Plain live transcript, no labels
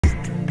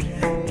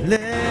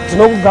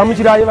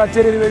Tinokugamuchirai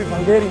vateereri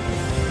veEvangeli.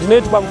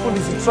 Ndinoitwa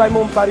mufundisi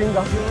Trymore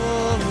Muparinga.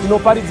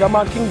 Ndinoparidza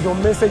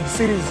Kingdom Message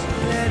Series.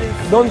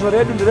 Donzo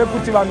redu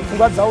nderekuti vanhu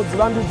pfungwa dzavo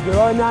dzivandudzwe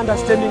vave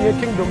neunderstanding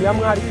yeKingdom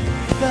yaMwari.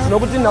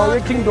 Nokuti nhau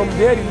yeKingdom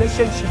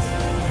ndeerelationship,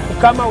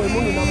 ukama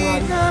hwemunhu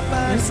naMwari.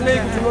 Isinei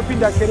kuti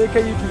unopinda kereke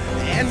ipi.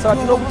 Saka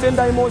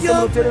tinokutendai mose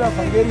munoteerera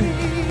vhangeri.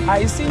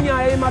 Haisi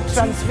nyaya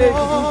yematransfer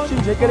kuti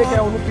uchinje kereke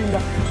yaunopinda,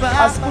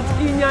 asi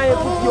kuti inyaya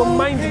yekuti your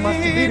mind must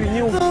be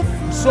renewed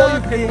so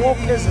you can walk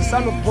as a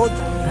son of God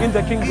in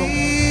the kingdom.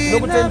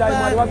 Nokutendai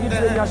Mwari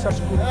wakuitirei nyasha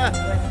zvikuru.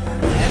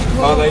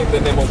 Father, in the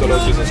name of the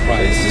Lord Jesus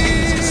Christ,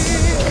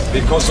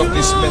 because of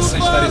this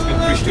message that has been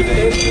preached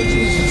today,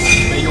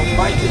 may your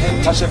mighty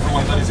hand touch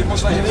everyone that is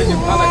emotionally having a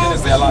plan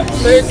against their lives.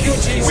 Thank you,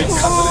 Jesus. We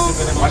cancel it in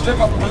the name of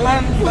whatever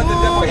plan that the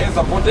devil has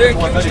upon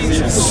everyone that is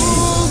here.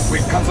 We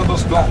cancel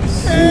those plans.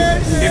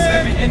 If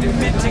there be any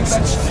meetings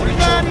that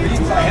spiritual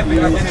beings are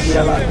having against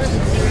their lives,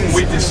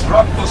 we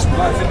disrupt those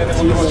plans in the name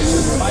of the Lord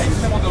Jesus. In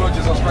the name of the Lord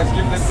Jesus Christ,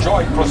 give them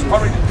joy,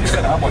 prosperity, peace,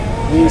 and harmony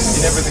in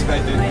everything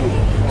they do.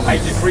 I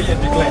decree and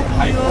declare,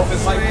 I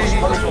prophesy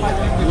prosperity over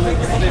them. We thank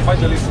you for the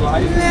evangelist's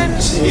life.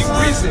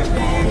 Increase them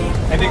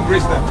and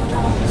increase them.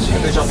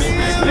 And they shall be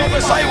increased.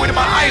 Prophesy with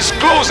my eyes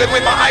closed and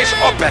with my eyes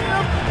open.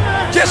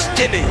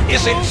 Destiny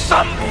is in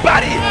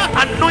somebody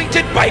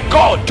anointed by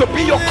God to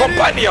be your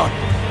companion.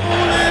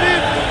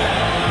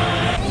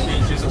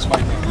 In Jesus'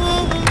 mighty name.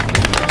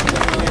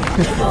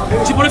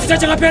 Chiprofita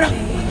chakapera,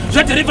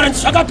 zva deliverance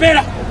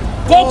zvakapera.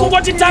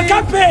 Kokungoti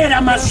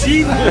takapera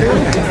mazino.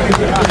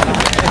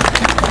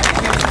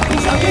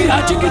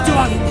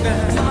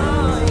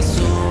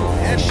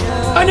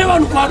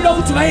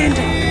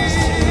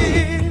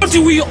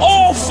 We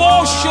all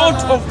fall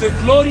short of the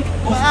glory.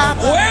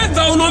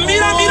 Whether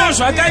unomira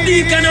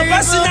zvakadii kana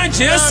pasina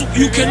Jesu,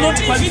 you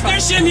cannot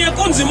qualification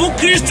yekunzi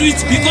muKristu,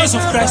 it's because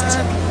of Christ.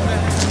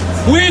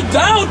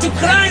 Without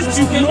Christ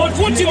you cannot.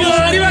 Kuti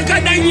Mwari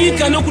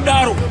vakadanyika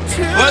nokudaro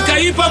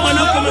vakaipa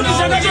mwanakomana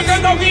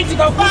zvakatotanga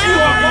kuitika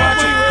kudiwa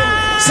kwacho.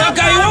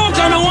 Saka iwewe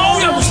kana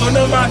wauya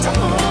kuzonamata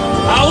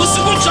hausi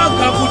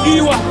kutsvaga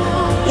kudiwa,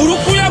 uri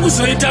kuuya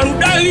kuzoita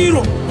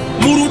rudaviro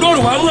murudo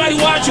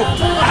rwaMwari wacho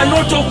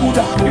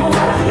anotokuda.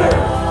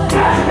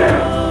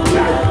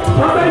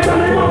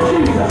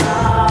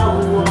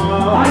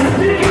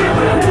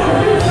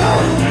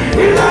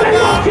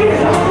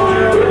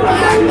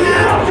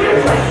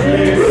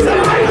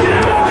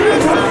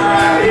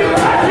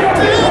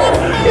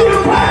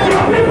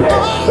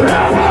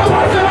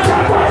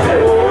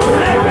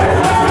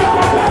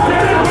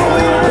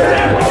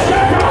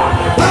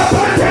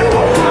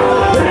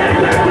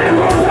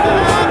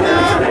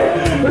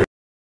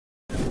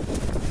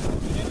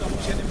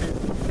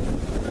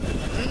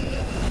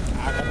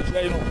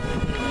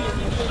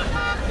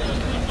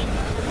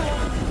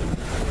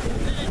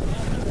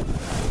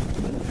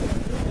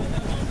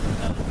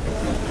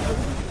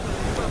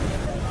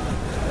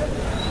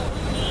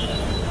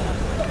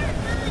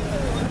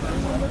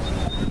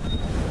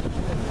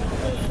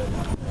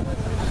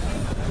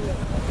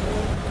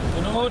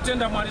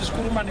 Tenda Mwari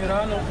zvikuru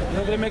manerano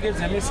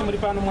nokuremekedza mese muri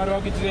pano Mwari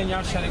wakuitirei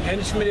nyasha. Regai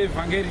ndishumire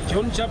Evangeli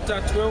John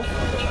chapter 12.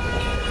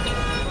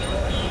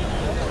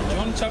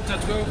 John chapter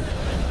 12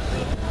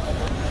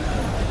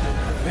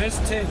 verse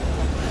 10.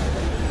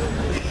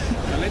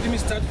 Now let me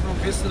start from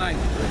verse 9.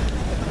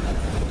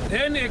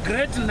 Then a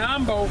great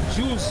number of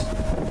Jews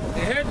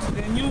heard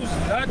the news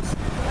that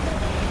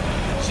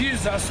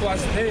Jesus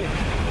was there.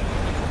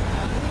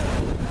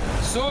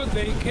 So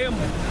they came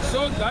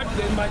so that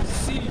they might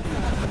see,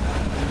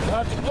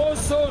 but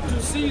also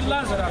to see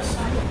Lazarus,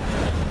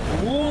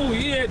 whom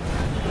he had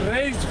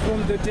raised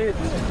from the dead.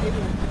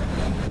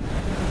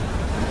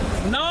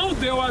 Now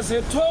there was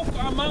a talk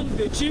among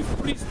the chief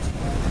priests,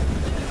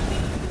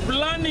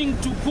 planning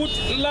to put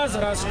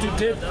Lazarus to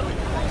death.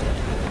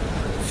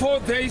 For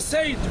they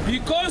said,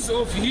 because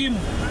of him,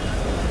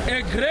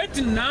 a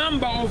great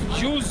number of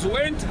Jews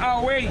went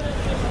away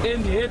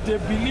and had a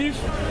belief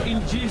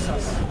in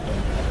Jesus.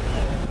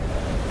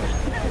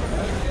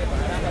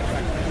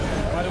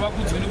 Let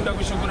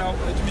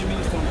me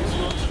minister on this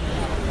Lord.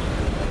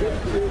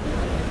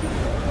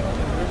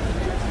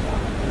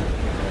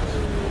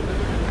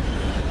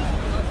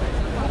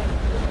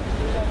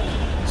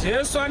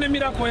 Jesu ane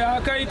miracle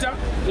yaakaita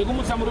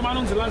yekumutsa murume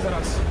anonzi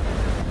Lazarus.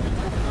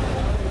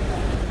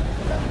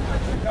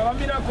 Kava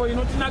miracle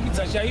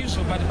inotinakidza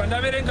chaizvo, but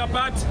pandaverenga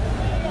pati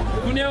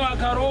kune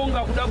vakaronga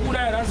kuda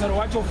kuuraya Lazarus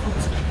wacho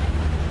futi.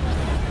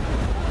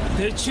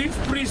 The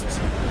chief priest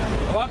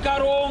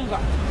vakaronga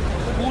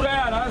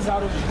kuuraya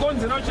Lazarus,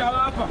 chikonzero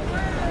chavapa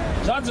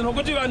zvanzi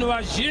nokuti vanhu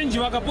vazhinji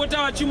vakapota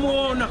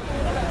vachimuona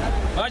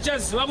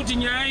vachaziva kuti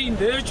nyaya iyi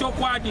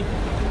ndeyechokwadi,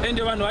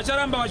 ende vanhu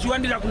vacharamba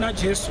vachiwandira kuna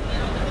Jesu.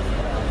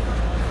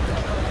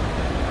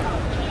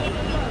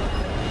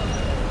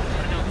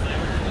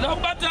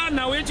 Ndakubata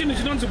nhau yechinhu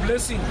chinonzi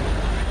blessing.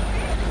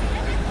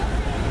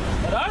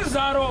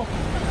 Lazarus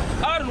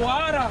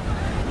arwara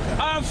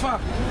afa,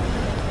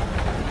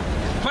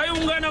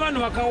 vaiungana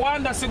vanhu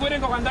vakawanda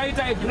sekuverenga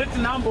kwandaita a great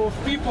number of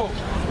people,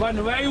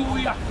 vanhu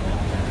vaiuya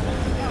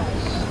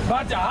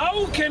But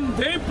how can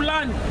they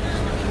plan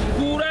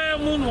kuuraya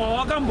munhu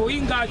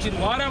wawakamboinga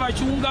achirwara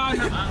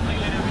vachiungana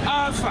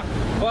afa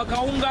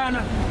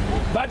vakaungana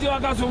but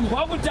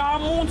vakazonzwa kuti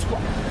amutswa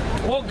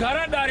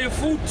wogara dare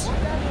futi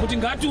kuti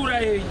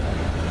ngatiurayei.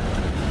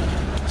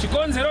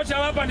 Chikonzero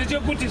chavapa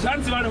ndechekuti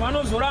zvanzi vanhu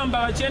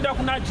vanozoramba vachienda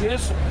kuna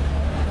Jesu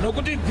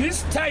nokuti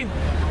this time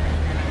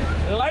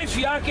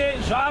life yake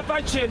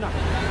zvaapachena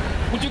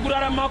kuti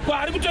kurarama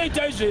kwari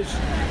kutoita izvezvi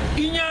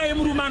inyaya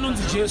yemurume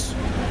anonzi Jesu.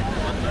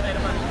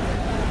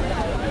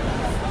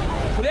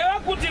 Kureva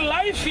kuti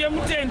life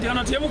yemutende kana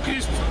kuti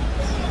yemukristu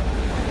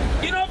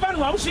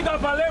inofanirwa kusvika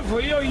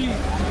palevel iyoyi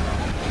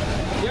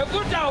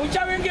yekuti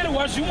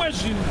hauchavengerwa zvimwe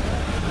zvinhu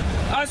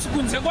asi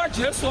kunze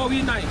kwaJesu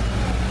wawinai.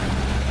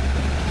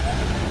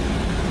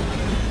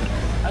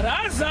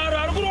 Lazaro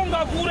ari kuronga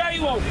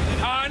kuurayiwa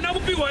haana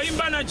kupiwa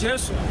imba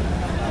naJesu,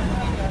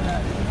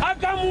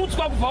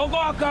 akamutswa kubva uko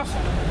akafa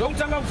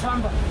ndokutanga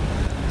kufamba.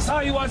 So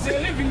he was a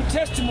living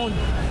testimony.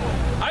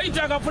 Aiti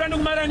akapfuura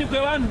nekumaranyi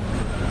kwevanhu,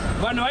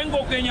 vanhu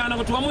vaingokenyana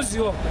kuti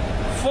wamuziva.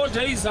 4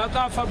 days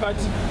akafa but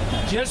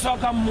Jesu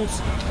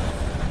akamutsa.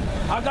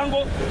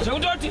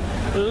 Zvekutoti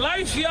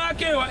life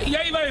yake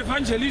yaiva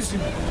evangelism,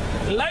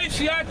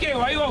 life yake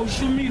waiva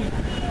ushumiri.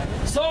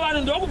 So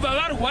vanhu ndokubva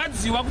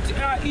varwadziwa kuti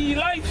iyi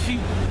life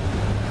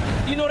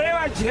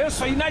inoreva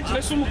Jesu, ina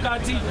Jesu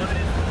mukati,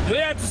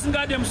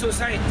 ndoyatisingade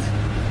musociety.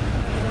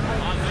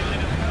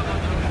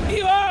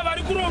 Iva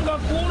vari kuronga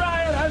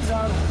kuuraya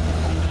Lazaro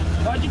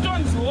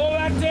vachitonziwo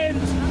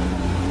vatendi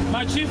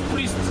machief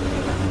priest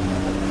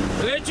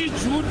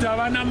vechiJudha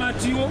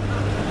vanamatiwo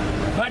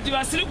but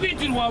vasiri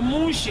kuitirwa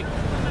mushe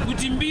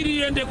kuti mbiri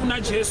iende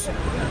kuna Jesu.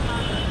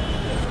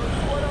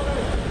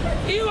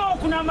 Ivo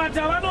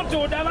kunamata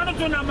vanotoda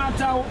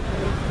vanotonamatawo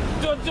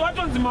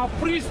vatonzi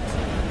mapriest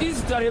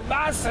izita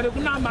rebasa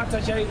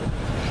rekunamata chaiko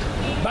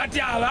but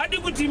havadi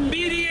kuti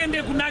mbiri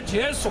iende kuna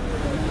Jesu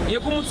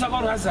yekumutsa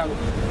kwaLazaro.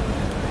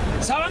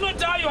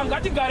 Savanotayiwa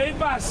ngatigarei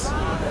pasi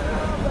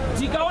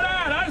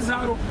tikauraya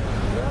Lazaro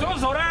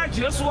tozouraya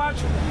Jesu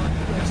wacho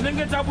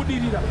tinenge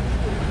tabudirira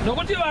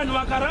nokuti vanhu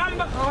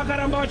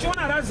vakaramba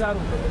vachiona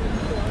Lazaro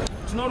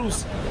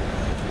tinorusa.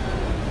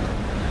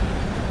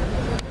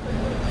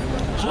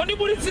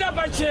 Zvondiburitsira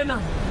pachena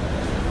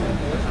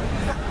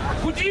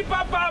kuti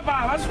ipapapa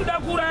havasi kuda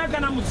kuuraya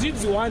kana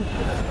mudzidzi wani,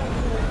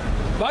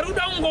 vari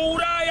kuda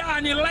kungouraya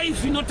ane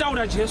life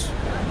inotaura Jesu.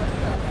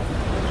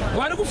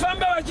 Vari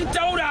kufamba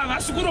vachitaura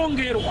havasi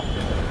kurongerwa.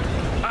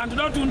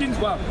 Handoda kuti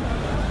undinzwa.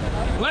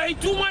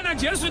 Vaitumwa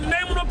naJesu kuti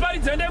dai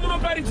munoparidza, dai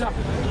munoparidza.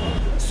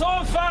 So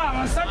far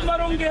vasati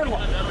varongerwa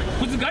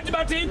kuti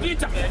ngatibatei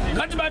Peter,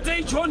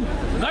 ngatibatei John,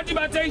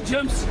 ngatibatei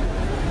James.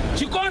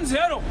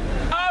 Chikonzero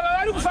ava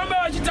vari kufamba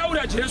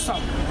vachitaura Jesu.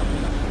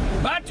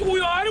 But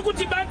uyo ari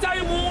kuti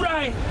batai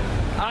muuraye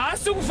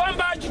haasi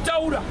kufamba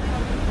achitaura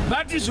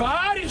but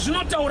zvaari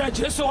zvinotaura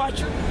Jesu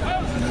wacho.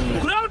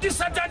 Kureva kuti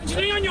Satani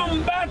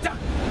chinonyanyomubata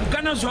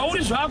kana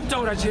zvauri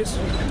zvaakutaura Jesu,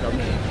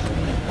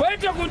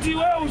 kwete kuti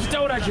wewe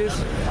uchitaura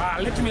Jesu.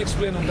 Let me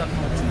explain on that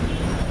part.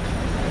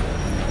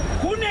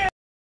 Kune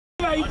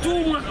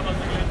vaitumwa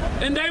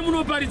endai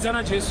munoparidza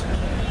naJesu,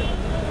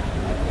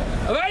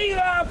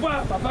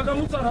 vairapa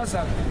vakamutsa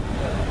Lazaro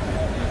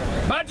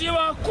but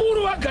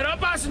vakuru vagara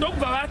pasi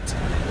ndokubva vati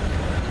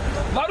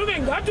varume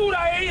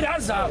ngatiurayei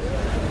Lazaro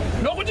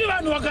nokuti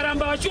vanhu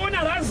vakaramba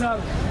vachiona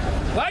Lazaro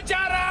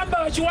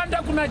vacharamba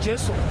vachiwanda kuna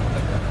Jesu.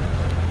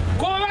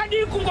 Ko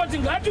vadi kungoti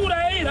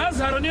ngatiurayei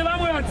Lazaro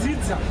nevamwe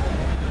vadzidza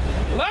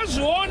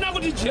vazviona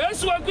kuti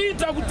Jesu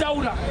wekuita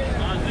kutaura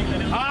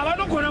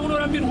vanogona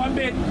kunorambirwa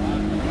mberi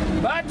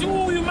but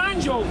uyu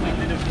manjo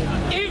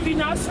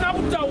even asina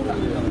kutaura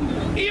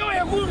iyo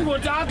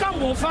yekungoti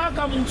akambofa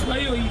akamutswa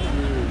iyoyi.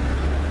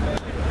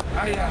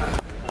 Aya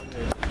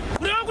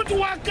kureva kuti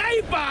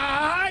wakaipa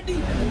haadi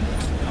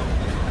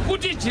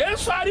kuti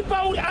Jesu ari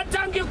pauri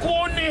atange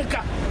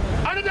kuoneka,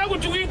 anoda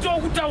kuti uitewo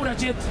kutaura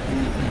chete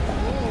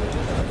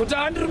kuti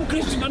handiri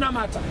mukristu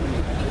ndonamata.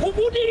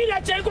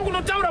 Kubudirira chaiko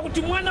kunotaura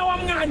kuti mwana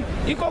waMwari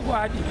ikoko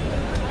hadi.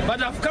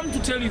 But I've come to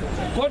tell you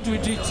God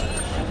will do it.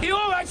 Ivo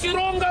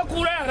vachironga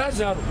kuuraya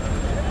Lazaro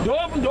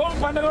ndo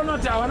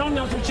pandakaonati havana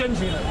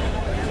kunyatochenjera.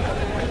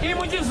 Imi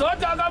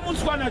muchizoti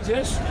akamutswa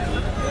naJesu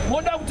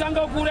moda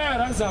kutanga kuuraya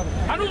Lazaro,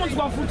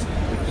 anomutswa futi.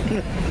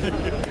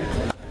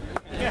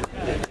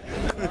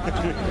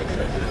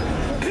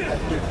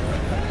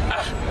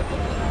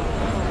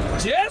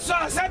 Jesu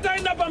asati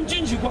aenda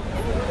pamuchinjikwa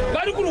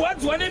vari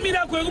kurwadziwa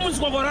nemirako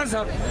yekumutswa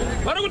kwaLazaro,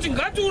 vari kuti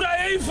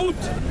ngatiurayei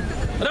futi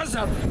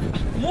Lazaro.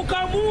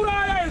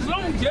 Mukamuuraya as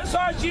long Jesu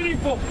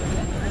achiripo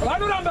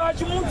vanoramba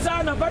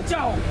vachimutsana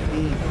pachawo.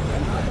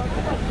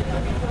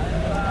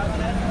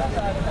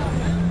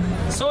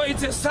 So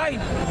it's a sign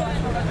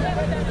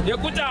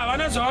yekuti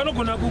havana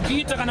zvavanogona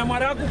kukuita kana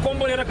Mwari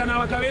akukomborera kana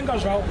vakavenga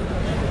zvavo,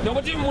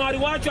 nokuti Mwari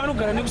wacho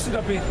anogara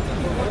nekusingaperi.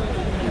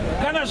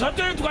 Kana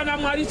zvatoitwa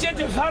naMwari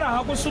chete fara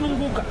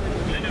hakusununguka,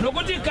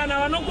 nokuti kana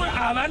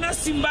havana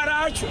simba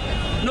racho,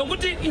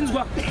 nokuti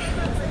inzwa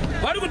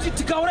vari kuti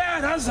tikauraya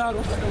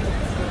Lazaro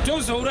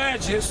tozouraya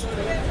Jesu.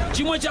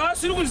 Chimwe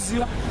chavasiri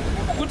kuziva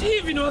kuti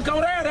even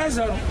vakauraya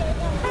Lazaro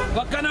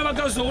kana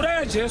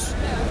vakazouraya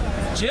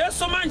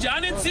Jesu manje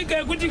ane tsika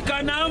yekuti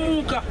kana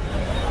amuka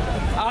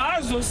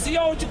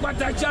haazosiyawo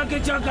chikwata chake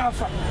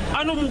chakafa,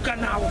 anomuka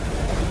nawo.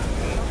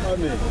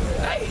 Amen.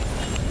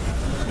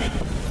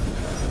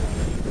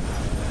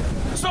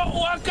 So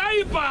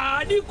wakaipa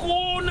haadi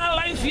kuona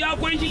life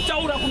yako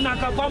ichitaura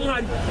kunaka kwa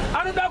Mwari,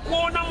 anoda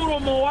kuona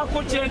muromo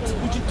wako chete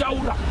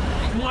uchitaura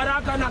Mwari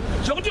akanaka.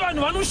 Zvokuti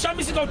vanhu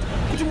vanoshamisika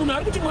kuti munhu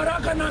ari kuti Mwari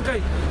akanaka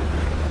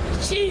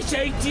chii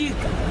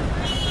chaitika,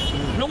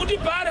 nokuti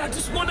pari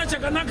hatisi kuona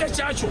chakanaka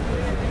chacho.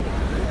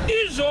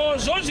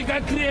 Izvozvo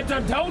zvikacreata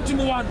doubt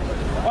muvanhu.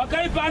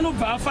 Wakaipa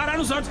anobva afara,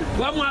 anoziva kuti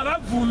vamwe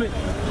havabvume.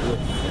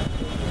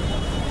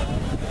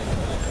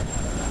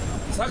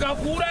 Saka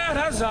kuuraya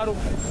Lazaro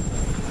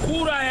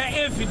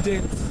kuuraya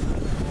evidence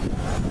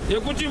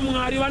yekuti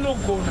Mwari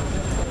vanogona.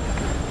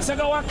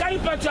 Saka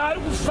wakaipa chaari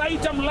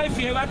kufaita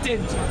mulife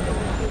yevatendi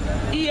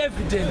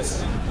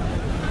i-evidence,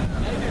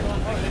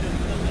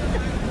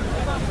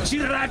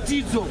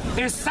 chiratidzo,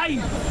 a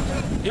sign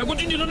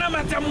yekuti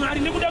ndinonamata Mwari.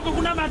 Nekuda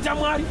kwekunamata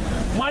Mwari,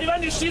 Mwari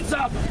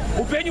vandisvitsa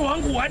upenyu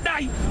hwangu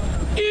hwadai.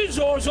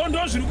 Izvozvo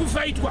ndo zviri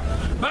kufaitwa.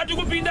 But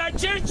kupinda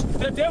church,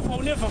 the devil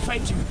will never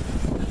fight you.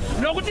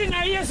 Nokuti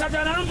naiye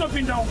Satana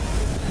anotopindawo.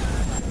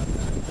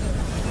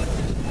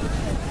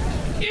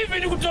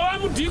 Even kutova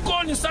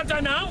mudhikoni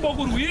Satana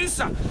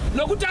hambokurwisa,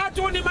 nokuti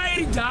atone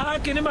maerida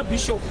ake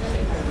nemabishop.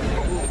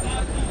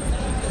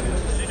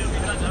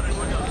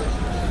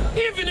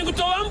 Even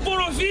kutova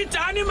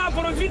muprofita ane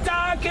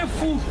maprofita ake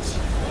futi.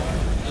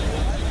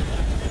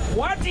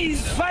 What he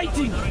is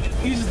fighting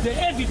is the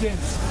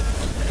evidence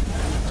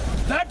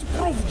that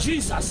prove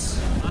Jesus.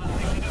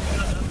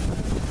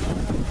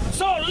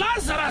 So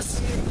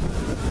Lazarus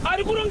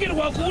ari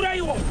kurongerwa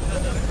kuuraiwa,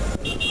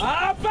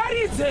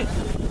 haaparidze,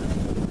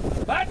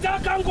 but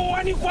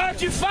akangowanikwa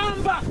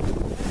achifamba,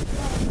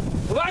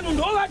 vanhu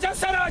ndo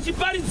vachasara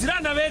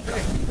vachiparidzirana vega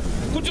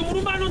kuti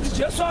murume anonzi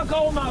Jesu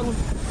akaoma rume.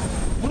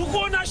 Muri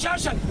kuona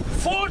shasha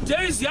 4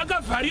 days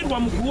yakavharirwa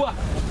muguva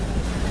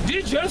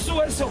ndiJesu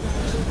wese.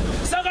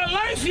 Saka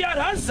life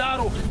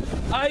yaLazaro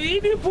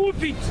haidi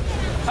pulpit,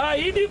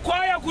 haidi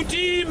kwaya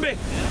kuti imbe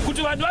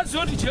kuti vanhu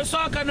vazive kuti Jesu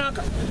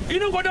akanaka.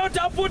 Inongoda kuti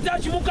apote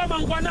achimuka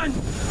mangwanani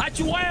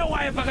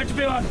achiwaya-waya pakati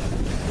pevanhu.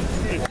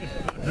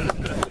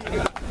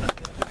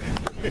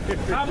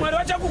 Mwari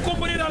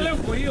vachakukomborera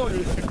level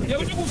iyoyo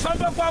yekuti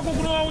kufamba kwako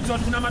kunovaudza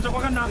kuti kunamata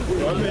kwakanaka.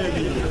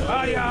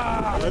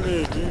 Aya,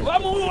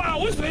 vamwe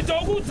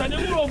hauzoitawo kuudza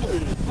nemuromo,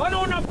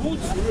 vanoona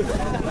bhutsu.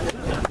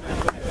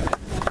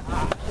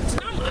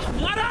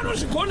 Mwari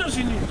anozvigona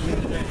zvinhu.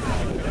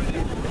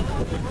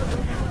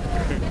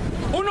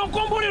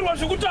 Unokomborerwa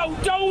zvekuti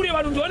hautaure,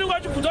 vanhu ndivanenge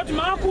vachibvunza kuti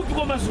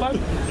maakupiko mazuva ano.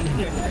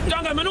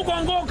 Tanga meno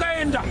kwanga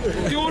ukaenda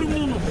ndiwe uri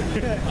muno.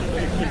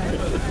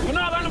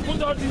 Kuna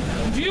vanobvunza kuti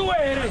ndiwe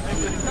here.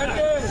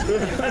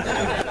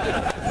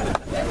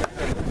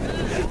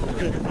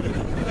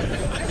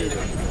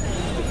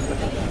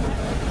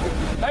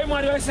 Dai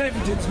Mwari vaisa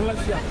evidence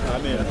mulife yako.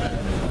 Amen.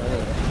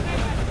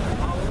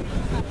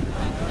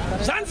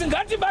 Zvanzi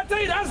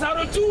ngatibatei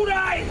Lazaro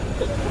tiuraye.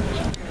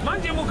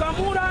 Manje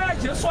mukamuuraya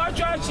Jesu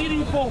wacho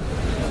achiripo,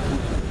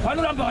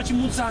 vanoramba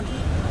vachimutsana.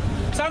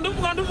 Saka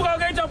ndofunga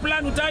vakaita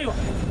plan kuti aiwa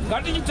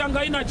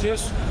ngatichitangai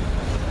naJesu.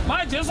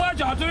 Manje Jesu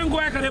wacho hatori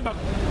nguva yakareba,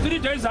 3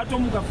 days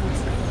atomuka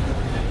futi.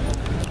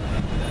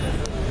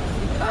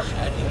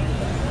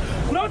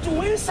 Kuda kuti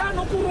wese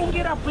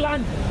anokurongera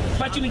plan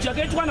pachinhu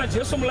chakaitwa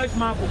naJesu mulife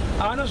mako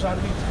haana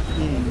zvaari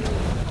kuita.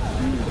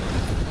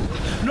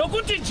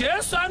 Nokuti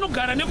Jesu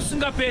anogara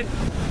nekusingaperi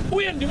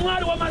uye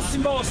ndiMwari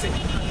wamasimba ose.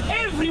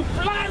 Every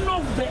plan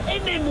of the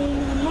enemy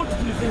will not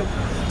prevail.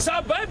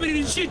 Saka Bible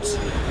richiti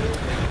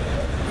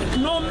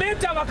no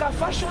matter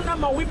vakafashona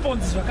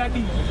maweapons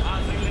zvakadii,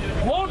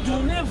 God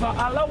will never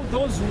allow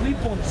those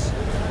weapons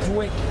to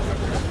work.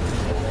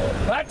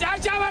 But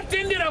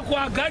achavatendera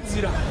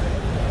kuagadzira.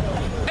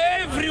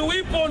 Every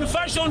weapon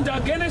fashioned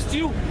against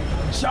you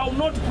shall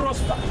not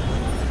prosper.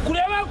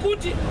 Kureva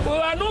kuti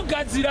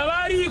vanogadzira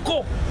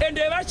variko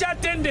ende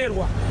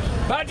vachatenderwa,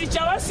 but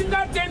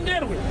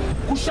chavasingatenderwe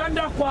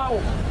kushanda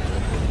kwavo.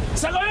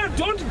 Saka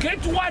don't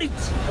get worried.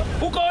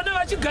 Ukaona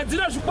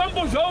vachigadzira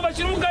zvikwambo zvavo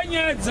vachironga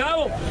nyaya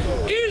dzavo,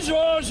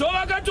 izvozvo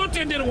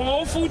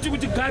vakatotenderwawo futi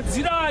kuti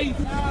gadzirai,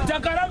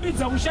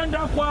 takarambidza kushanda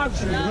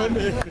kwazvo.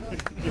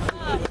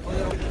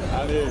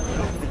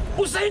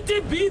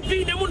 Usaite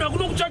BP nemunhu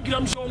akunokutsvagira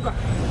mushonga,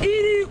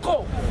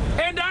 iriko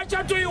ende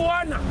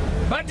achatoiwana,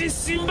 but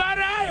simba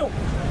rayo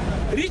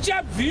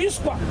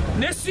richabviswa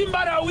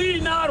nesimba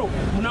rawinaro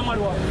muna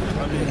Mwari wako.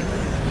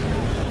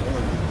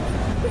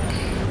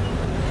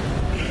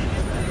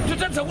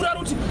 Totadza kurara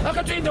kuti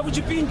akatoenda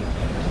kuchipinge,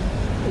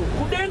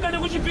 kudenga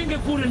nekuchipinge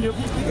kure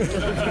ndeku.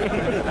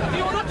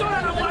 Iwe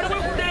unotaura naMwari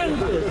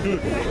wekudenga.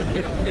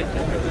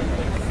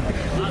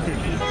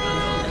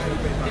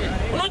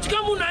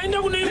 Unotya munhu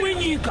aenda kune imwe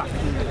nyika,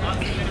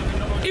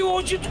 iwe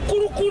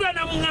uchikurukura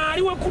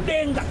naMwari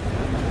wekudenga.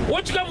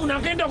 Wotya munhu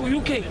akaenda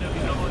kuUK.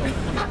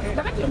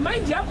 Ndakati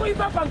mind yako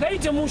ipapa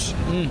ngaite mushi.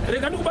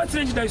 Rega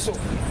ndikubatsire chidaiso.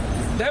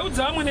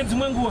 ndaiudza vamwe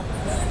nedzimwe nguva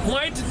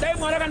mwaiti dai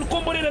Mwari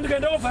akandikomborera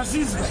ndikaenda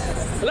overseas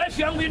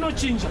life yangu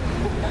inochinja.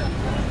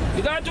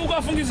 Ndikati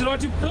ukafungidzira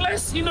kuti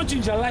place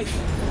inochinja life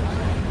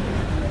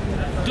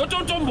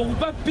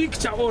ndototombokupa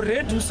picture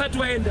already usati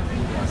waenda.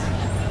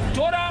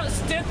 Tora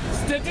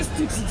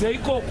statistics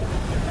dzeikoko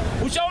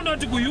uchaona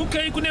kuti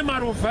kuUK kune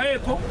marovha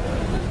eko,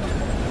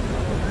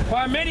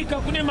 kuAmerica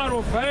kune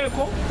marovha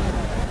eko,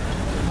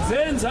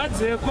 dzenza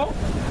dzeko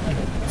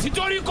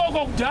dzitori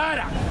ikoko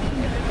kudhara.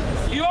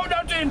 Iwe uda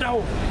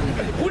kutoendawo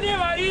kune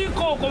vari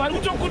ikoko vari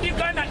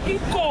kutokudikana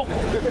ikoko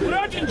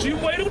kureva kuti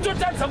nzvimbo iri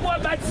kutotadza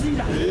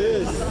kuvabatsira.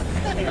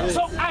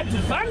 So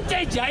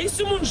advantage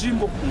haisi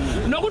munzvimbo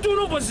nokuti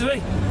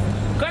unombozivei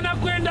kana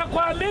kuenda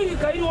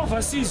kuAmerica iri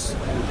overseas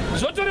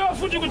zvotoreva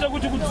futi kuita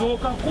kuti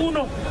kudzoka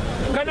kuno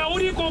kana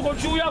uri ikoko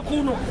chiuya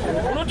kuno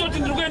unototi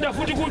ndiri kuenda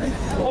futi kuti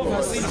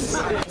overseas.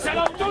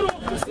 Saka utori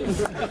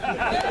overseas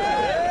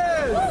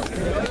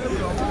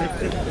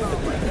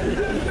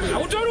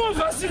utori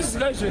overseas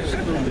kaizvezvi.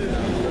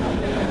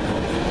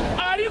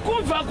 Ari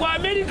kubva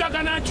kuAmerica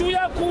kana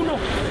achiuya kuno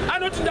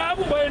anoti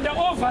ndaakumboenda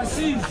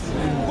overseas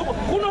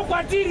kuno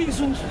kwatiri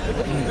isusu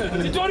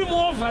titori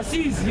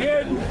muoverseas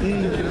yedu.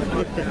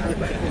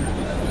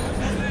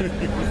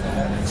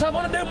 Saka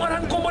vana dai Mwari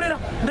andikomborera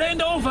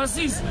ndaenda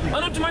overseas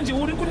vanoti manje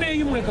uri kune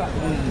imwe ka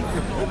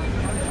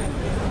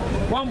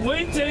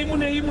wamboitei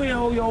mune imwe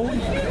yauri.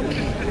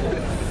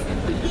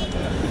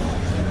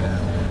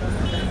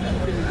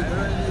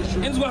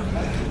 Inzwa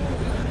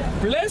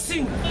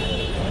blessing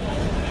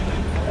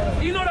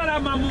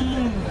inorarama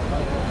mumunhu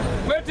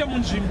kwete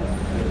munzvimbo,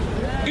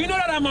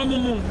 inorarama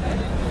mumunhu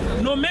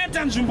no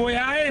matter nzvimbo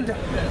yaaenda.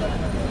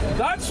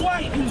 That's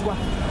why inzwa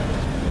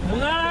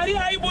Mwari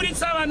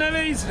aiburitsa vana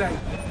veIsraeri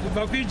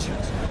kubva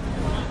kuEgypt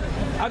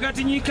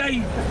akati nyika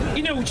iyi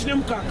ine uchi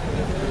nemukaka,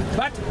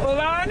 but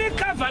vane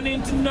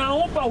covenant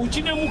nawo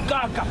pauchi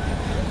nemukaka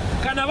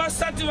kana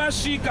vasati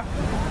vasvika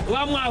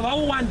vamwe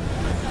havauwani.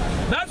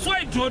 That's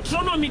why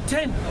Deuteronomy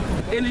 10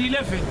 and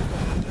 11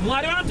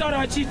 Mwari vanotaura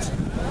vachiti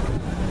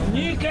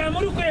nyika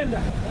yamuri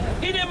kuenda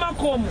ine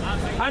makomo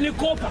ane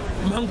kopa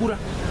mhangura.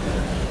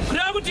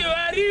 Kureva kuti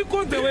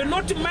variko they were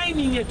not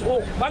mining at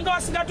all, vanga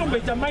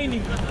vasingatomboita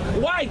mining.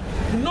 Why?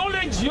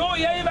 Knowledge yo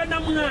yaiva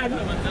naMwari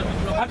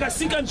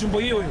akasika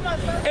nzvimbo iyoyo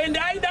and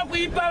aida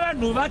kuipa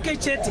vanhu vake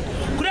chete.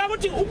 Kureva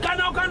kuti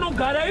kana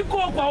ukanogara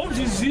ikoko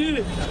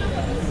hauzvizive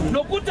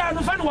nokuti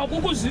anofanirwa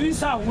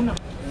kukuzivisa hauna.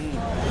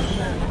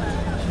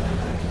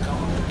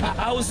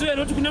 Hauzive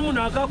noti kune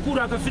munhu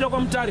akakura akafira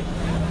kwamutare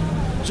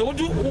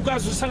zvokuti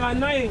ukazosangana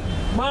naye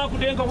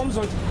maakudenga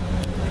kwamuza kuti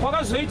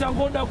wakazoita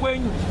ngoda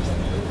kwenyu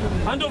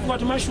andofunga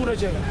kuti mashura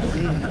chaivo.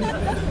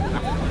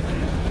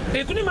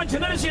 Kune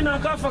mageneration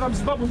akafa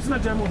kamuZimbabwe musina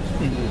diamond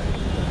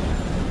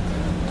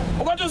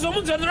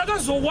ukatozomudza kuti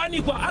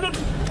rakazowanikwa anoti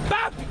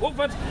papi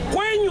obva kuti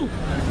kwenyu.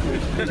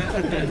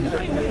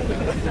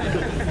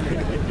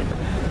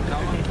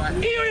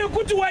 Iyo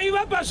yekuti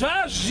waivapa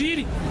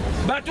zvazviri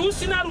but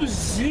usina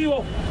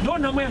ruzivo ndo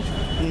nhamo yacho.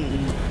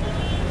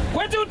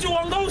 Kwete kuti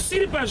wanga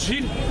usiri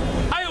pazviri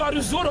aiwa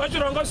ruzivo rwacho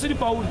rwanga usiri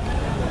pauri.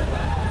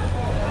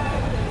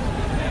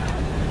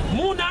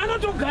 Munhu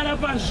anotogara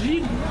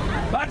pazviri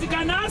but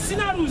kana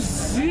asina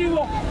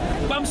ruzivo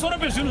pamusoro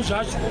pezvinhu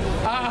zvacho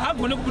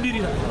hagone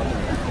kubudirira.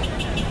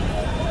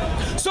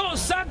 So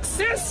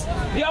success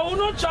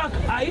yaunotsvaka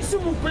haisi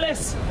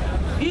muplace,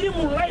 iri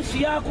mulife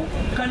yako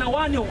kana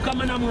wane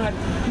ukama naMwari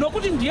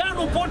nokuti ndiye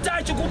anopota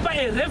achikupa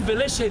a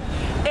revelation,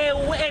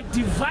 a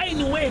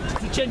divine word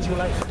to change your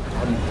life.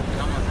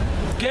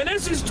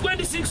 Genesis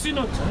 26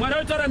 inoti Mwari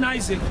aitaura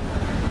naIsaac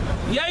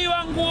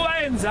yaiva nguva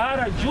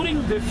yenzara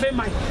during the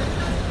famine.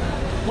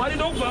 Mwari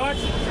ndokubva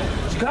vati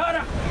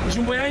gara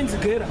nzvimbo yainzi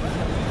Gera,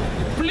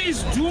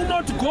 please do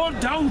not go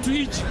down to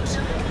Egypt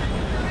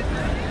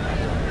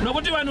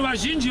nokuti vanhu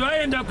vazhinji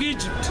vaenda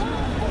kuEgypt.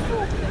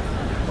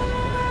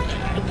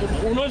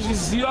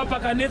 Unozviziva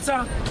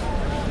pakanetsa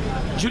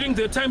during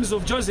the times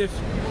of Joseph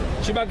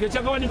chibage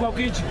chakawanikwa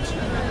kuEgypt,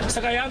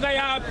 saka yanga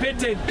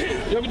yapattern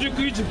yekuti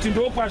kuEgypt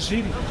ndo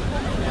kwazviri.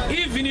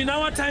 Even in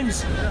our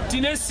times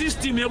tine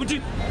system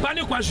yekuti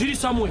pane kwazviri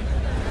somewhere.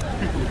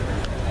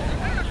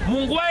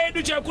 Munguva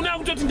yedu chakuna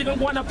kutoti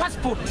ndikawana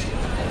passport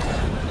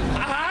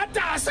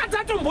hata asati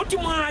atomboti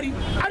Mwari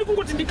ari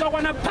kungoti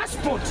ndikawana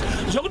passport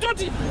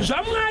zvokutoti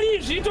zvaMwari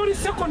izvi itori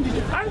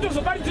secondary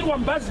anotozobaritirwa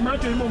mubhazi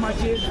macho imo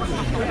machena.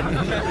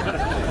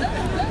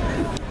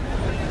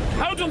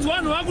 Anotonzi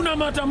vanhu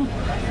vakunamata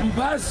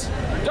mubhazi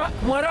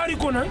Mwari ari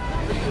kona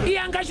iye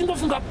anga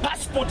achingofunga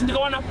passport,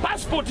 ndikawana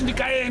passport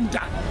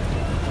ndikaenda.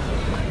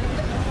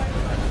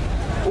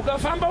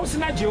 Ukafamba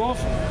usina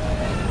Jehovha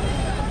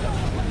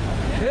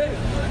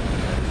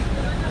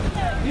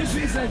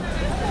izvizai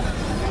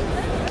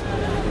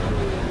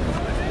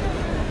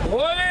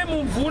hove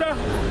mumvura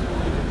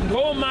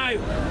ndo mayo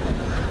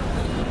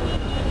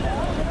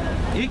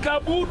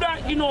ikabuda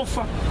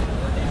inofa.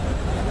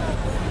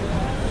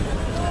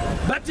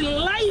 But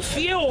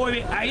life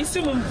yehove haisi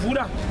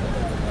mumvura,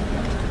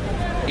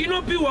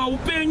 inopiwa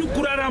upenyu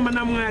kurarama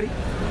naMwari.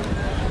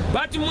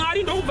 But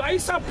Mwari ndokubva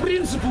aisa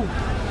principle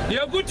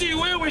yekuti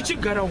iwewe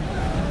chigara umu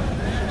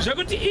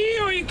zvekuti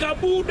iyo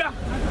ikabuda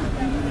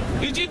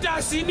ichiti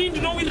asini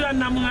ndinowirirana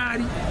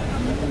naMwari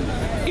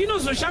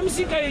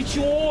inozoshamisika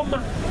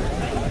ichioma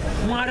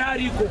Mwari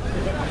ariko.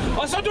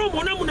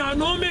 Wasatombona munhu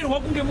anomerwa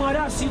kunge Mwari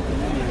asiko.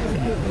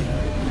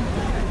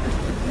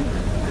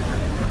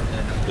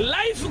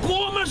 Life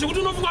kuoma zvekuti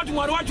unofunga kuti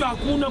Mwari wacho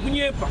hakuna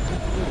kunyepa.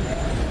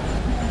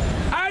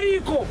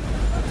 Ariko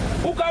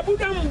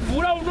ukabuda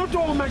mvura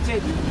unotooma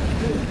chete.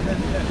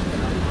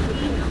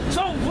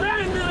 So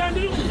mvura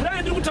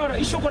ndiri kutaura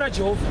ishoko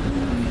raJehovha.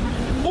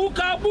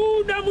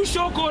 Ukabuda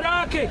mushoko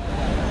rake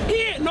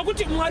iye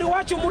nokuti Mwari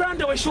wacho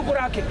muranda weshoko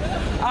rake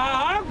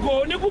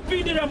haagoni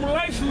kupindira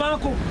mulife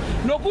mako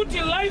nokuti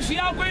life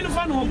yako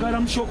inofanira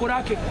kugara mushoko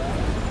rake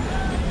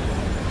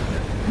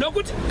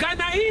nokuti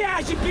kana iye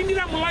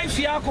achipindira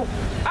mulife yako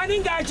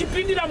anenge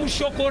achipindira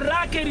mushoko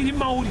rake riri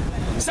mauri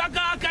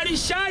saka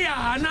akarishaya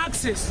hana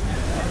access.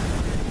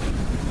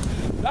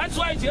 That's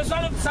why Jesu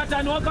anoti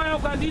Satani wakauya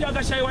kwandiri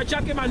akashayiwa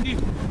chake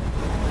mandiri.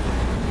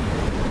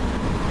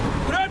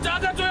 Kuroti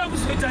akatoya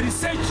kuzoita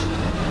research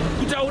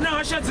kuti hauna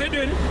hasha dzedu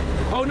here,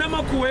 hauna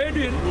makuhwe edu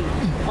here,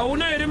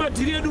 hauna here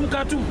madhiri edu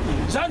mukati umu.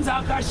 Zvanzi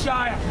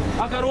akashaya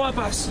akarowa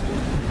pasi.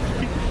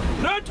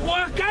 Kuroti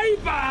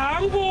wakaipa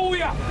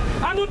haangouya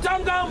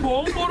anotanga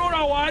amboongorora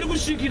waari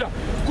kusvikira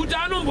kuti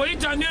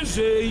anomboita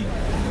nezvei,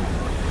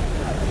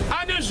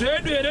 ane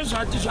zvedu here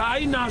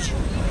zvaainazvo.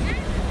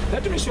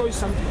 Let me show you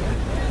something.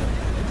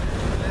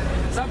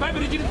 The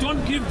Bible says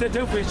don't give the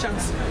devil a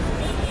chance.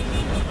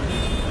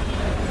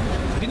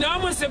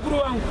 Ndinamwe sekuru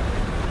wangu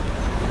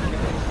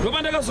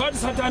ndoba ndakaziva kuti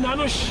Satani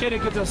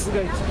anoshereketa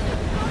singaiti.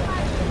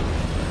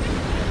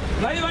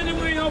 Vaiva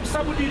nemweya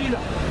wekusabudirira.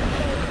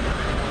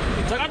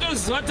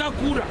 Takatoziva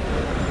takura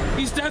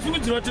isi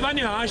taifungidzira kuti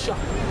vane hasha,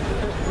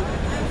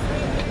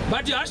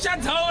 but hasha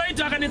dzavo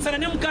vaiti vakanetsana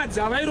nemukadzi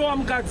havairowa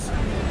mukadzi,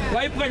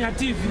 vaipwanya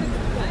TV.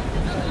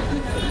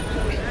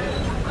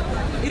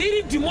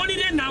 Riri dhimoni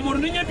renhamo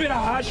rinonyepera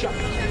hasha,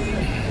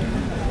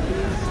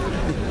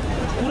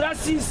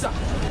 kurasisa.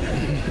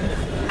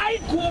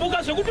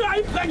 Aikumbuka zvekuti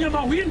aipwanya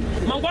mahwindo,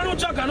 mangwana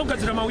otsvaga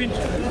anogadzira mahwindo.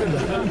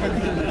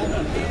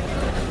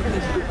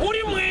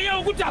 Uri mweya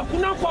wekuti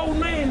hakuna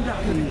kwaunoenda.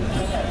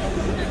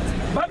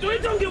 But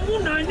waita kunge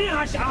munhu ane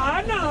hasha,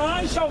 haana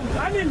hasha,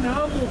 ane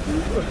nhamo,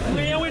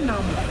 mweya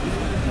wenhamo.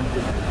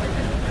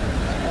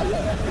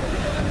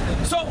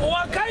 So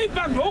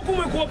wakaipa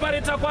ndokumwe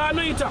kuopareta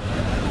kwaanoita.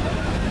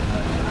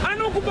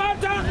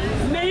 Anokubata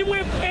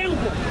neimwe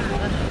engo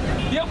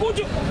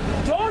yekuti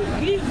don't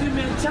give him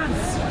a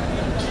chance.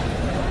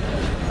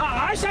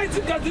 Hasha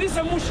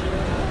idzigadzirise musha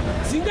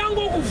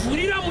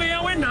dzingangokuvhurira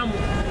mweya wenhamo.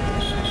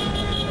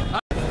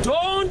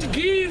 Don't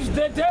give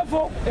the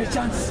devil a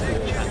chance.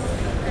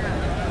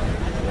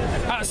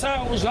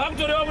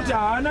 Zvakutoreva kuti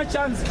haana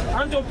chance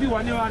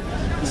anotopiwa nevanhu.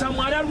 Saka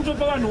Mwari ari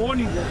kutopa vanhu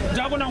warning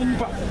kuti akona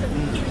kumupa.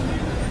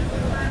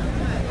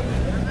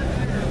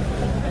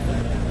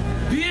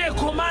 Be a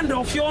commander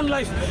of your own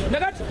life.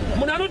 Ndakati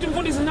munhu anoti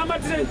mufundisi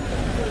namatire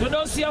ndoda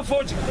kusiya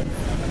 40.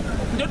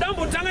 Ndoda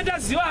mbotanga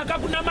ndaziva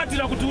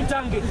akakunamatira kuti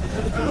utange.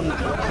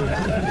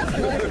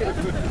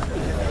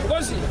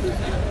 Because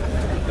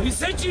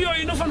research iyo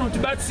inofanira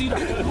kutibatsira.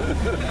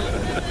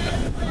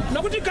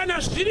 Nokuti kana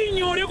zviri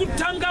nyore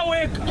kutanga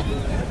wega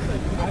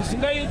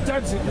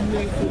hazingaitadzi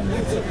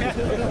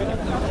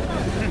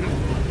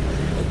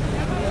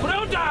kuda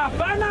kuti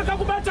hapana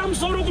akakubata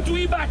musoro kuti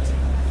uibate,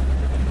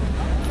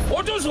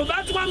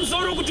 otozobatwa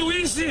musoro kuti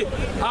uisi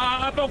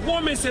apa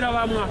kuomesera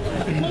vamwe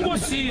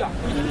kungosiya.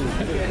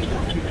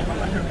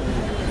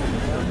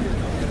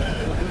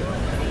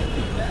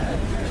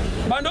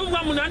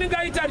 Bandofunga munhu anenge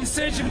aita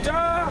research kuti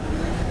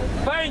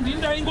pai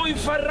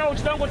ndindaingoifarira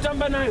kuti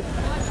ndangotamba nayo,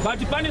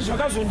 but pane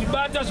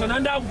zvakazondibata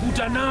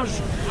zvandandakuguta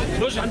nazvo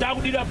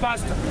ndozvandakudira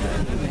pastor.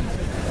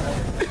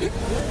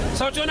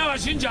 Saka tiona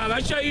vazhinji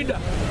havachaida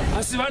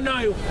asi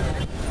vanayo,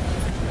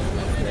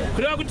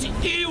 kureva kuti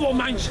ivo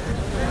manje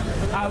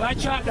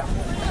havachada,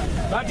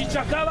 but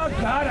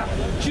chakavagara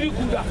chiri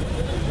kuda.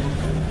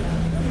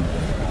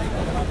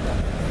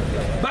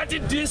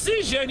 But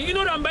decision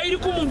inoramba iri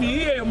kumunhu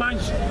iyeyo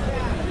manje.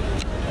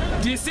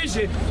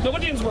 Decision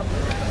nokuti inzwa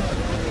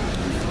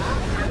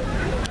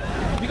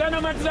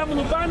ndikanamatira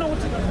munhu pano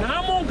kuti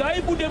nhamo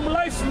ngaibude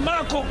mulife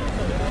mako,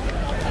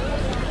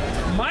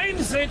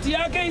 mindset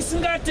yake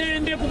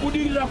isingatende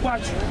kubudirira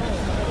kwacho.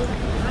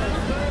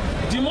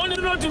 Dhimoni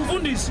rinoti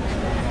mufundisi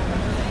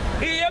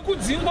iye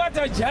kudzingwa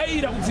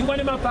tajaira kudzingwa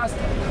nemapasta,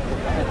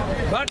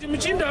 but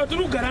muchinda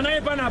tiri kugara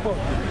naye panapo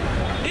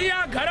iye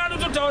agara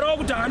anototaurawo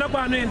kuti haana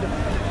kwaanoenda.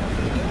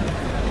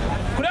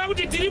 Kureva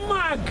kuti tiri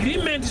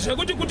muagreement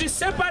zvekuti kuti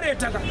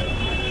separate ka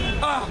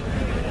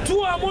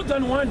two are more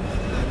than one.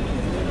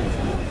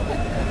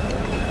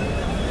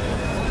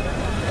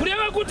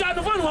 Kureva kuti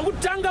anofanirwa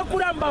kutanga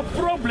kuramba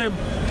problem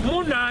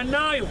munhu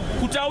anayo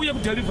kuti auye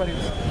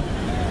kudeliverance.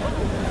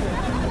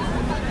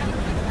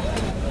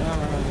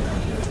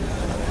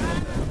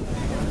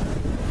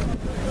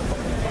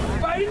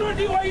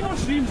 Painodiwa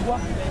inozvinzwa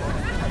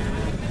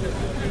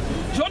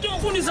zvoti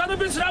mufundisi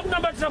anopedzisira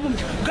akunambatira munhu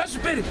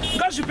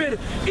ngazvipere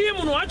iye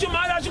munhu wacho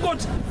mari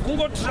achingoti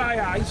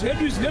kungotraya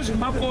zvedu izvi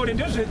ndezvemakore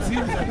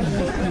ndezvedzinza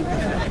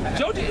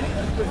zvekuti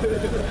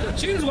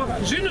chinzwa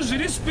zvinhu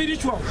zviri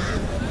spiritual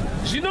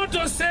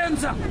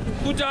zvinotosenza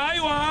kuti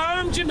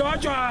haiwa muchinda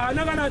wacho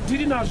haana kana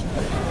dhiri nazvo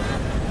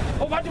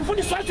obati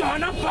mufundisi wacho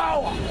haana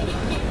power.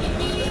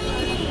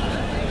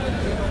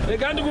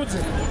 Rega ndikudze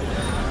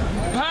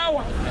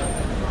power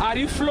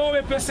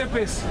hariflowe pese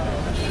pese.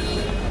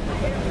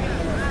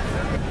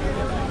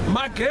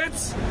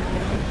 Magetsi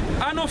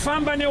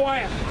anofamba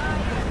newaya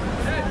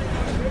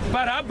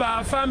parabha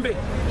hafambe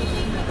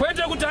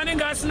kwete kuti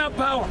anenge asina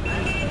power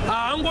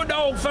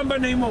haangodawo kufamba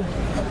neimomo.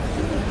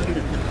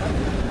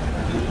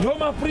 Ndo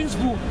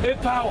maprinciple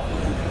epower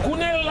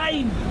kune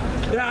line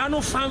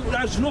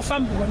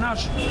zvinofambwa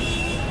nazvo.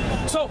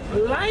 So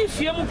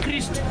life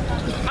yemukristu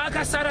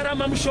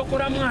akasararama mushoko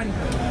raMwari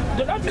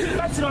ndoda kuti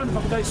ndibatsira vanhu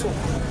pakudai so.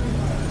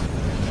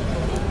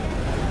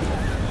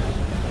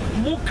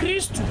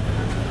 Mukristu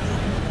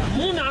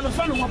munhu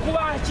anofanirwa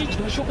kuva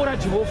achidya shoko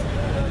raJehovha,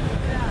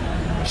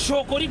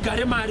 shoko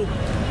rigare mari,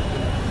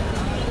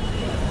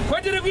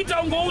 kwete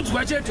rekuita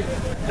ungoudzwa chete,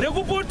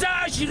 rekupota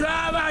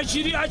achirava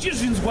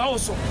achizvinzwawo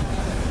so.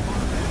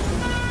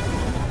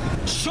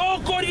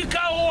 Shoko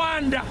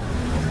rikawanda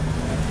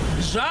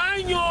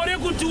zvanyore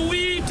kuti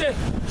uite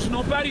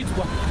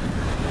zvinoparidzwa,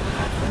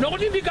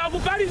 nokuti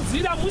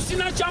ndikakuparidzira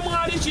musina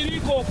chaMwari chiri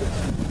ikoko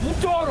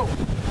mutoro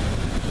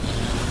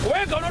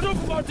wega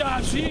unotofunga kuti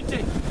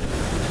hazviite.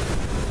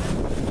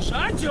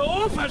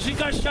 ZvaJehovha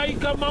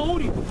zvikashayika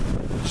mauri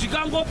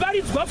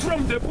zvikangoparidzwa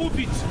from the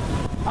pulpit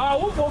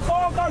haumbofa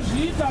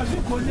wakazviita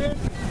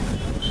hazvigoneki.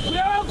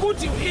 Kureva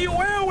kuti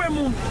iwewe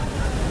munhu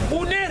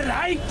une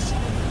right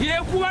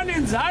yekuva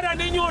nenzara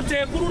nenyota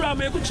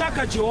yekururama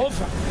yekutsvaka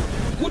Jehovha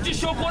kuti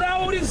shoko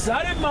ravo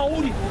rizare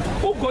mauri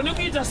ugone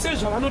kuita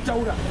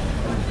sezvavanotaura.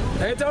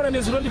 Ndaitaura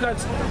nezuro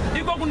ndikati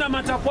iko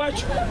kunamata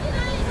kwacho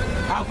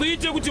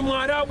hakuite kuti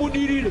Mwari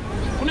abudirire,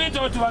 kunoita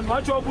kuti vanhu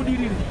vacho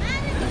vabudirire.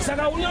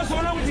 Saka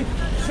unyazoona kuti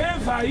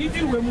favor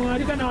haiitirwe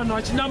Mwari kana vanhu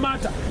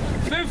vachinamata,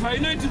 favor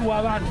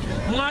inoitirwa vanhu.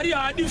 Mwari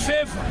haadi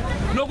favor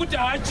nokuti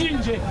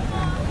haachinje.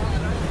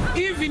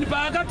 Even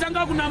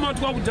paakatanga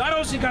kunamatwa kudhara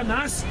kusvika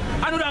nhasi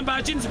anoramba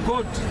achinzi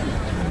God.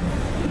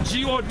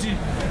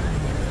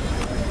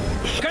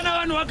 Kana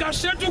vanhu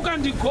vakashetuka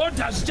ndiGod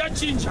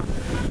hazvichachinja.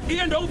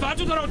 Iye ndokubva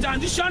atotaura kuti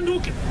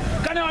handishanduke.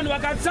 Kana vanhu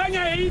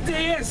vakatsanya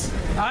 8 years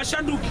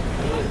haashanduki.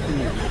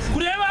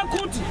 Kureva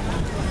kuti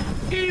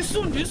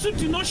isu ndisu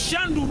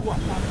tinoshandurwa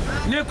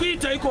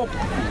nekuita ikoko.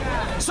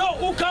 So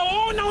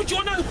ukaona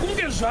uchiona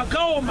kunge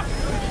zvakaoma,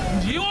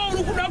 ndiwo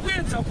uri kuda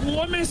kuedza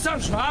kuomesa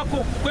zvako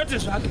kwete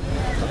zvake.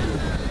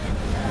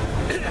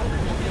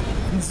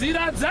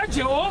 Nzira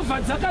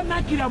dzaJehovha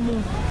dzakanakira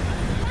munhu,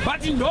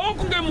 but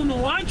ndokunge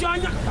munhu wacho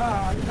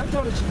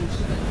ndataura chinhu.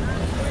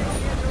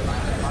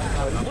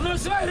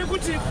 Unoziva here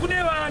kuti kune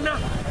vana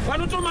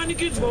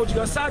vanotomanikidzwa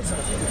kudya sadza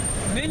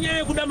nenyaya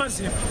yekuda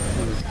mazembe.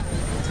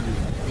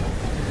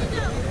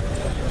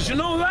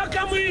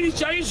 Zvinovaka muviri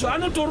chaizvo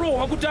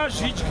anotorohwa kuti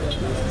azvidye,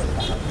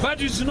 but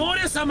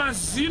zvinooresa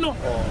mazino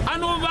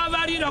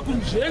anovavarira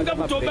kunzvenga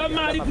kutoba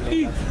mari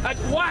kudii.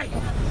 Ati why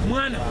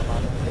mwana?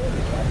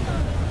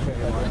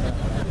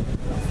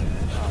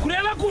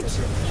 Kureva kuti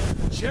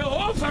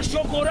Jehovha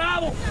shoko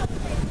ravo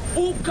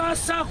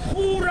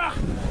ukasakura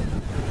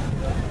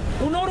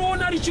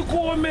unoriona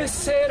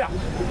richikuomesera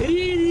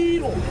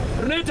ririro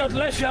rinoita kuti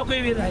life yako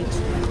ive right.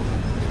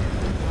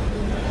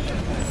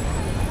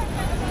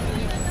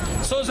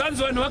 So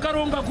zvanzi vanhu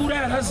vakaronga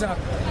kuuraya Lazaro,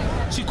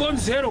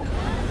 chikonzero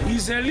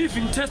is a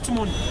living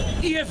testimony,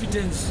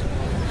 evidence.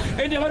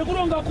 Ende vari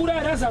kuronga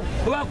kuuraya Lazaro,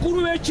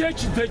 vakuru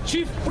vechechi, the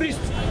chief priest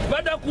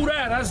vada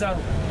kuuraya Lazaro.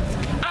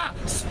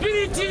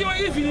 Spirit iyo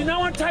even in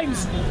our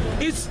times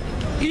is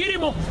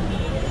irimo.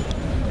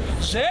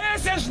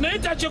 Zvese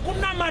zvinoita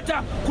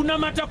chekunamata,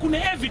 kunamata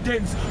kune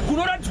evidence,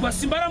 kunoradzwa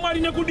simba raMwari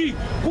nekudii,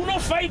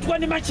 kunofaitwa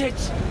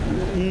nemachechi.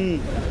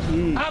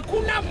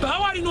 Hakuna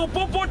bhawa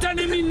rinopopota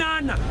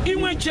neminana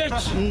imwe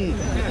chechi.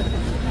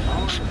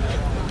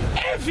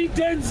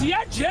 Evidence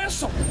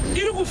yaJesu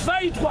iri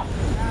kufaitwa.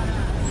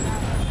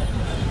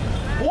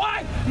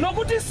 Why?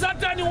 Nokuti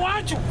Satani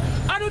wacho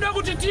anoda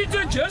kuti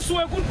tiite Jesu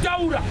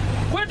wekutaura,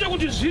 kwete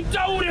kuti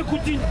zvitaure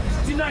kuti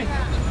tinai.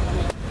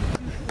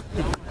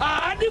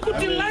 Haadi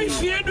kuti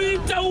life yedu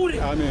itaure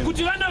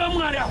kuti vana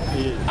vaMwari avo.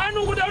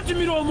 Anokuda kuti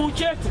miromo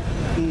chete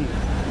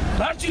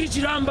bachiri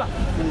chiramba,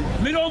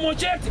 miromo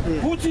chete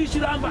kuti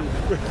chiramba,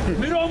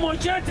 miromo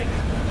chete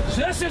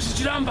zvese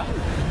zvichiramba.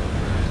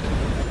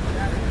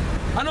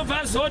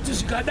 Anobva zoti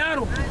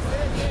zvikadaro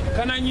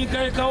kana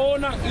nyika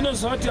ikaona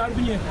inoziva kuti ari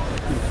kunyeka.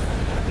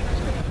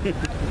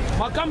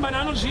 Makambani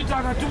anozviita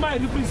akatuma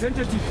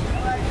representative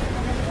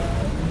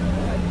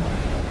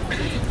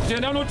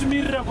tenda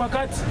unotimirira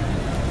kwakati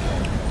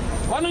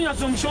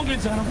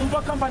vanonyatsomushongedzana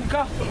kumupa kambani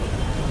ka.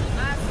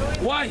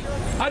 Why?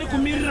 Ari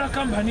kumirira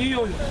kambani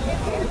iyoyo.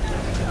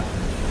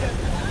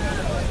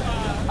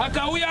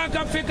 Akauya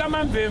akapfeka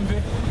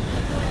mamvemve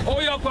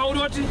Oya kwauri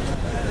wati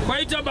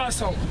kwaita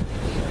basa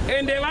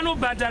ende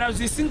vanobhadhara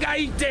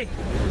zvisingaite.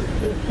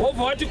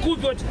 Wobva wati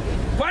kupi wati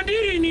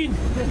kwandiri nini?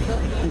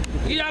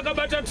 Iye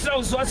akabata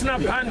tusauzi asina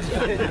bhandi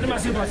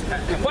nemasipasi.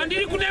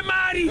 Kwandiri kune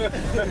mari.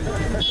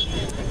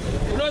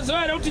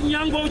 Unoziva here kuti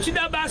nyangwe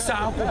uchida basa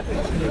hako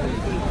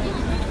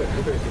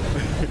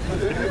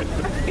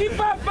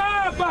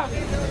ipapapa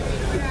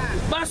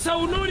basa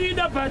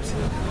unorida but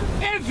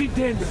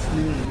evidence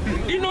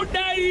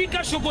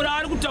inodarika shoko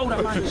raari kutaura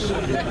manje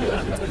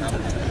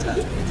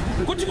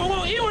kuti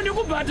iwo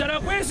nekubhadhara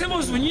kwese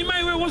vozonyima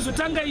iwe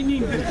wozotanga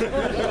inini.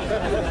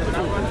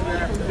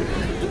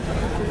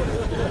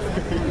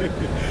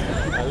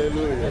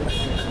 Hallelujah.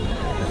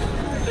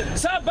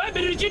 So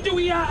Bible richiti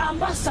we are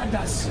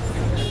ambassadors.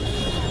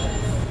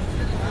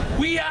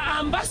 We are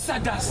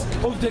ambassadors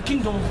of the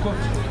kingdom of God.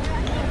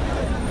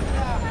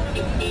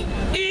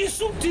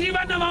 Isu tiri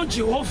vana va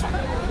Jehovah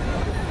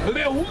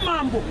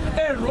veumambo,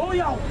 a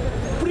royal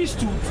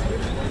priesthood.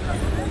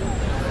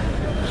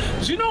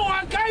 Zvino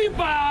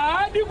wakaipa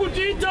hadi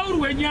kuti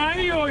itaurwe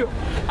nyaya iyoyo,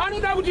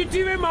 anoda kuti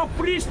tive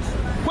mapriest,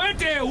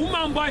 kwete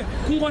umambo ayo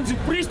kungonzi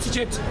priest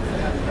chete.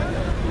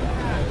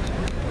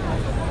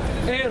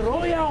 A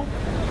royal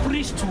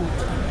priesthood.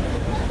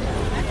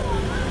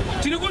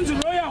 Tiri kunzi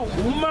royal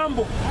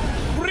umambo,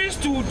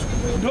 priesthood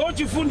ndo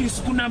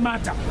chifundisi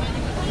kunamata.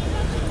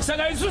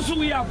 Saka isusu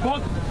we are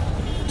both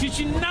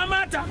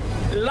tichinamata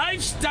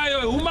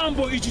lifestyle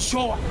umambo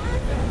ichishowa.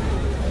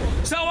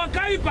 Sa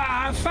wakaipa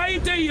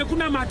hafaite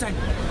yekunamata,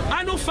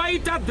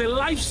 anofaita the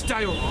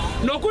lifestyle.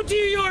 Nokuti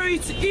iyo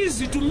it's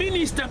easy to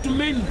minister to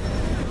many.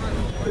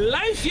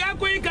 Life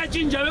yako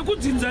ikachinja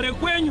vekudzinza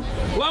rekwenyu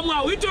vamwe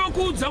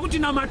hauitokuudza kuti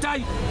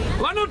namatai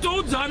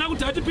vanotoudzana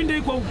kuti hatipinde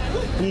ikoko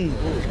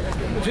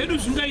zvedu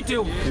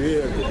zvingaitewo.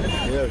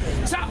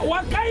 Sa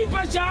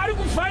wakaipa chaari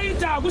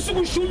kufaita hakusi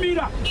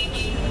kushumira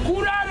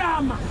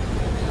kurarama.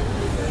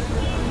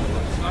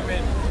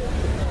 Amen.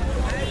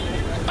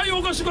 Aiwa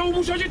ukasvika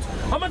umusha chiti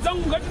hama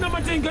dzangu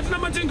ngatinamatengi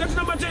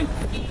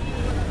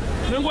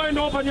nenguva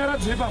endawo panyara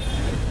dzepapo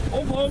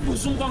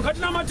obuzungwa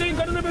ngatinamatengi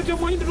ngatinabeke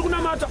mwenyi ndiri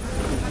kunamata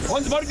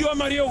wanzi paridiwa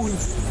mari yeuni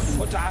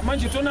kuti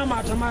manje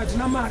tonamata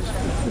matina mari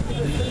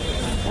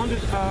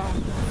wandoti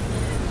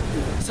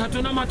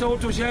satonamata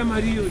wotoshaya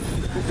mari iyoyi.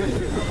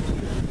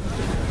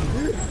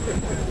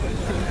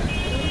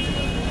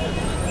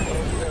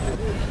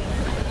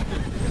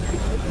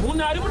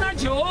 Munhu ari muna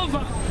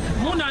Jehovha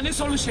munhu ane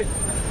solution.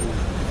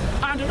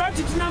 Andoda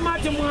kuti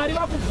tinamate Mwari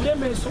vakuvhure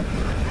meso,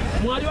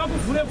 Mwari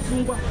vakuvhure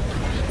pfungwa.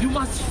 You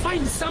must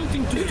find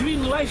something to do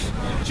in life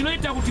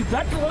chinoita kuti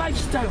that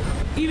lifestyle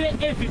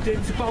ive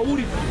evidence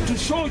pauri to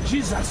show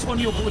Jesus on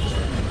your body.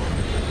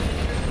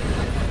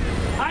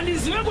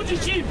 Handizive kuti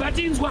chii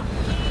batinzwa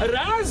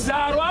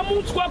Razaro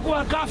amutswa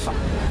kuvakafa,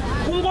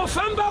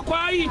 kungofamba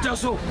kwaaita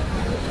so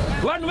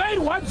vanhu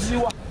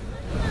vairwadziwa.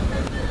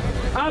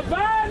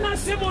 Hapana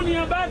semoni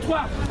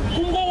yabatwa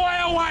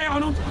kungowaya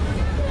vanoti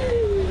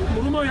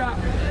murume uya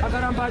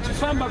akaramba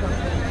achifamba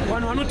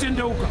vanhu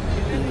vanotendeuka.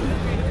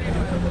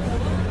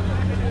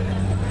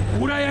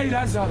 Urayai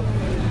Lazaro,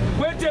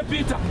 kwete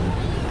Peter,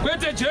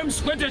 kwete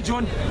James, kwete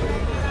John.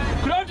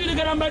 Kuda kuti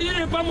rikaramba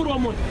riri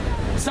pamuromo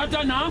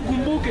Satani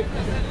haagumbuke,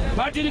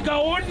 but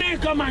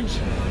rikaoneka manje,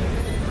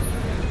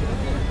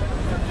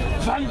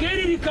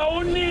 vhangeri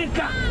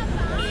rikaoneka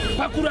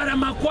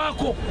pakurarama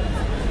kwako,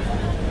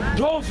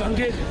 ndo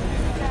vhangeri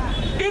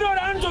iro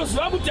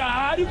randoziva kuti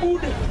haari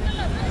bude,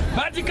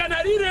 but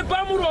kana riri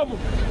pamuromo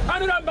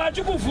anoramba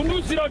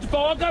achikuvhundutsira kuti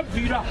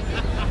pawakabvira.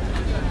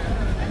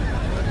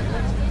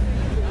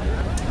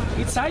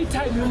 It's high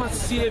time you must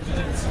see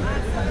evidence.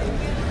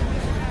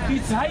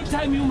 It's high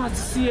time you must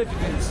see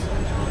evidence.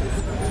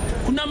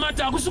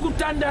 Kunamata hakusi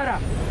kutandara.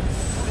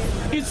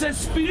 It's a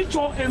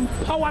spiritual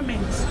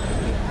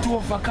empowerment to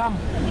overcome.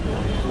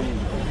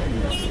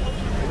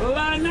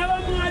 Vana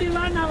vaMwari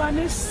vana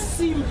vane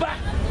simba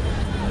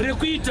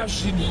rekuita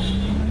zvinhu.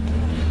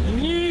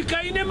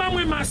 Nyika ine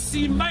mamwe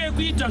masimba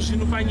ekuita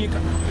zvinhu panyika.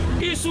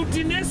 Isu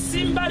tine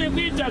simba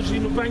rekuita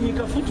zvinhu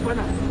panyika futi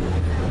panapa.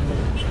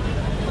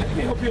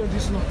 I hope you on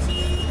this note.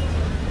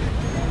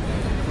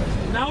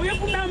 Now you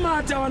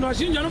kunamata vanhu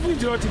vazhinji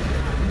vanofungidzira kuti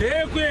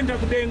ndeyekuenda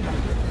kudenga.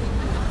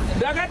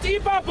 Ndakati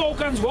ipapo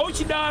ukanzwa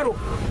uchidaro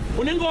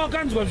unenge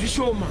wakanzwa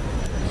zvishoma.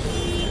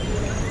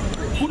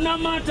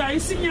 Kunamata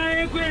haisi nyaya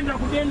yekuenda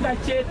kudenga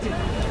chete,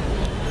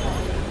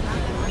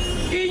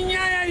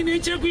 inyaya ine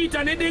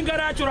chekuita nedenga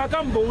racho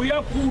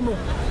rakambouya kuno.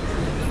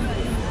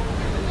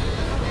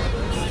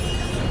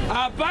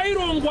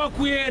 Hapairongwa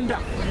kuenda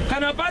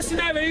kana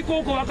pasina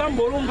veikoko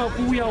vakamboronga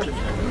kuuyawo.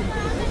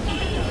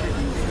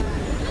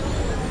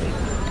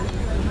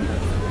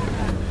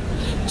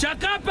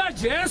 Chakapa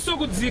Jesu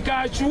kudzika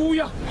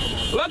achiuya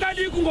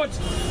vakadi kungoti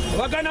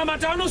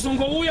vakanamata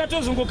vanozongouya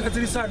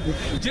tozongogadzirisana.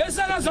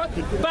 Jesu akazva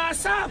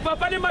basa apa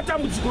pane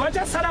matambudziko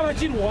vachasara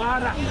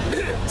vachirwara,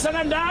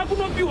 saka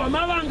ndaakunopiwa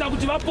mavanga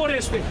kuti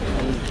vaporeswe.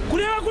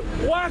 Kureva kuti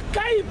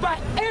wakaipa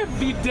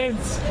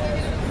evidence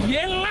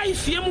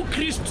yelife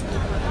yemukristu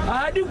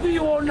haadi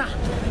kuiona.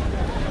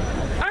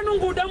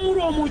 vanongoda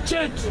muromo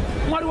chete.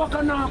 Mwari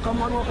wakanaka,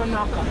 Mwari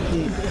wakanaka,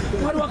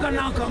 Mwari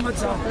wakanaka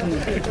matsako.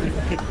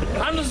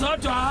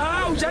 Anozoti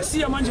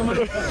uchasiya manje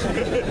Mwari.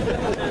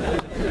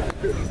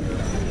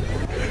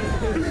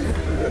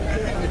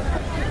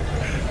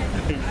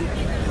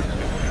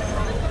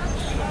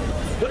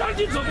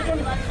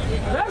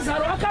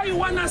 Lazaro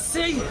akaiwana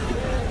sei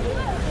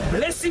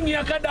blessing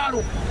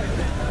yakadaro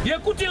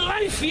yekuti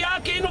life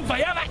yake inobva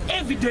yava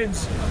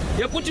evidence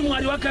yekuti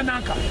Mwari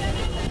wakanaka.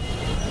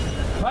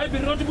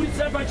 Bhaibheri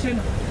rinotibuditsira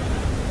pachena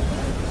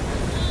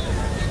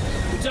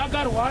kuti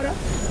akarwara,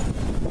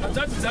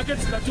 hadzadzi dzake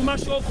dzikatuma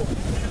shoko,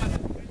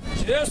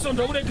 Jesu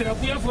ndokuregera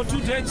kuuya for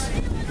 2 days,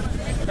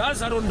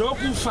 Lazaro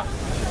ndokufa.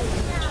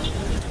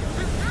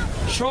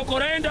 Shoko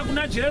raenda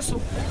kuna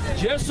Jesu,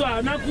 Jesu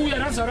haana kuuya,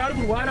 Lazaro ari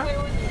kurwara.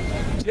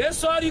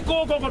 Jesu ari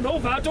ikoko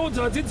ndobva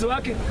atoudza vadzidzi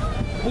vake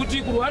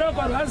kuti kurwara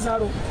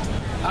kwaLazaro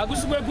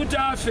hakusi kwekuti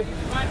afe,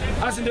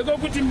 asi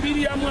ndekwekuti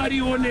mbiri yaMwari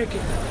ioneke.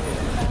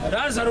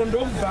 Lazaro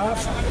ndobva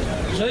afa.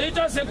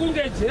 Zvoita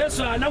sekunge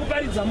Jesu haana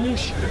kuparidza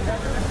musha.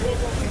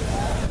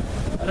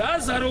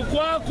 Lazaro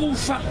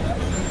kwakufa.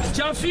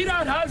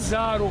 Chafira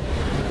Lazaro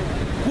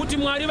kuti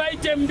Mwari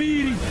vaite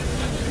mbiri.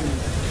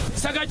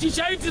 Saka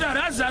chichaitira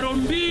Lazaro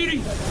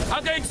mbiri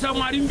akaitisa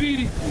Mwari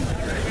mbiri.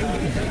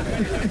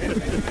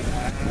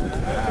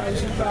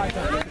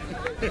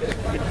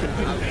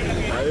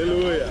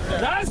 Hallelujah.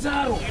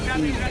 Lazaro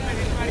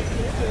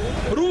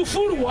rufu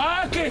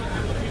rwake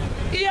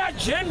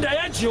iagenda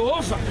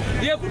yaJehovha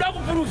yekuda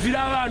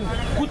kupuruvhira vanhu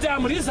kuti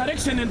am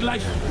resurrection and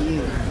life.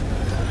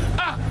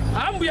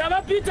 Hambuya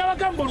vaPita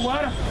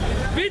vakamborwara,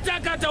 Pita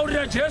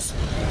akataurira Jesu,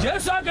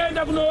 Jesu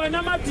akaenda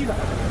kunovanamatira.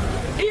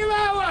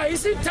 Ivava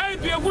haisi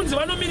type yekunzi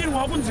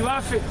vanomirirwa kunzi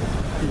vafe.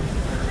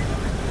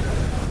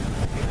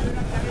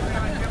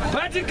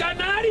 But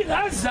kana ari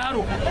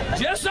Lazaro,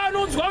 Jesu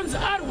anonzwa kunzi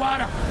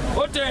arwara,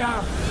 oteya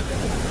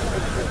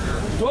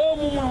ndo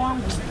mumwe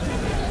wangu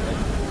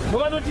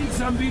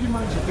ndovanotiitisa mbiri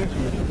manje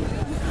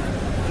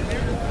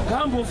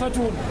kambofa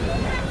toni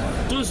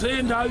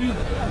tozoenda avigwa.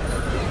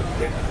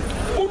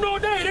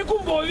 Unoda here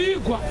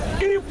kumbovigwa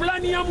iri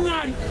plani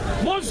yaMwari,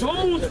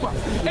 mozomutswa,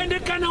 ende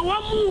kana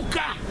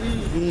wamuka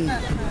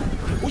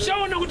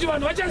uchaona kuti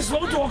vanhu vachaziva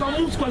kuti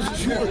wakamutswa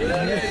zvishuwa.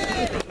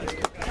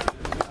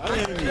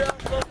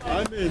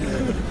 Amen.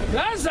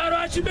 Lazaro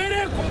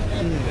achiberekwa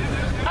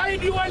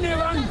aidiwa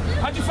nevanhu,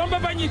 achifamba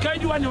panyika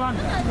aidiwa nevanhu,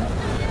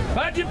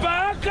 but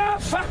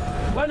paakafa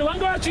vanhu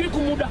vanga vachiri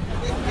kumuda.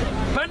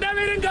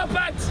 Pandaverenga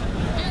pati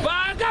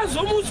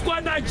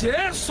paakazomutswa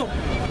naJesu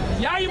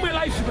yaimwe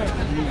life kai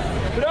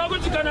reva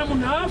kuti kana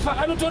munhu afa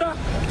anotora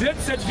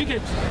death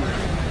certificate.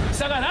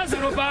 Saka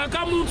Lazaro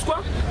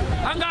paakamutswa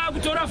anga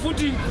akutora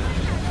futi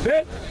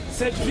death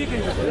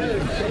certificate.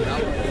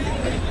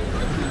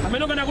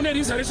 Ameno kana kune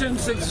resurrection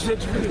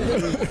certificate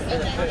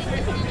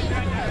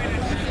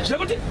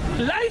zvekuti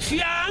life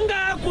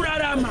yaanga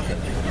akurarama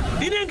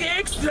inenge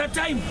extra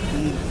time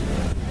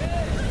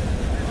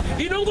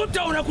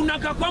inongotaura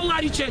kunaka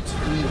kwaMwari chete.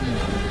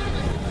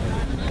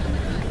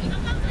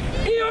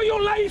 Iyoyo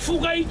life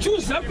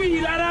ukaichuza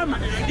kuirarama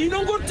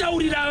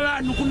inongotaurira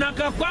vanhu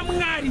kunaka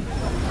kwaMwari.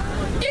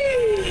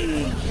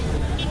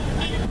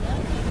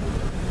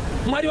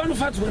 Mwari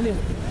vanofadzwa newe.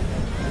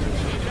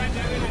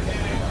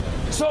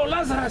 So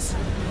Lazarus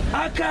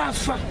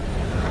akafa,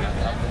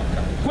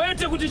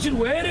 kwete kuti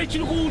chirwere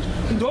chiri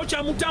ndo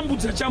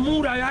chamutambudza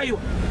chamuurayayo.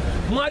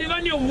 Mwari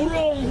vane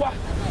urongwa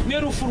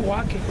nerufu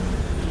rwake.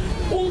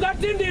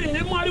 Ungatendere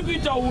neMwari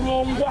kuita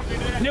urongwa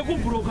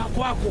nekubhuroka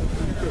kwako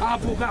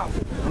apo kapo.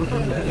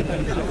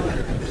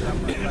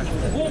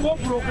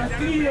 Ungobhuroka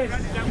 3 years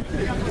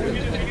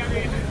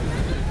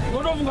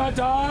unofunga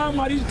kuti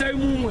Mwari itai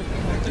mumwe,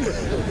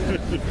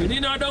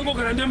 inini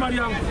adangogara ndemari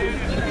yangu.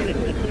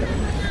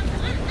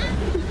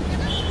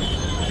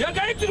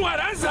 Yakaitirwa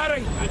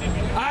Lazaro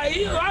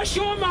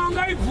vashoma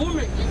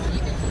angaibvume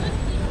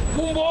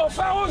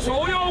kumbofa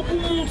ozouyawo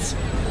kumutsa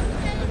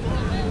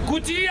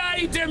kuti iye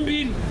aite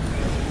mbiri.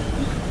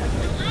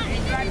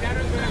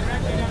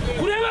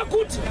 Kureva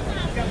kuti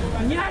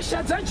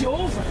nyasha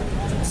dzaJehovha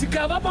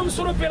dzikava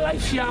pamusoro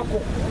pelife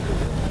yako,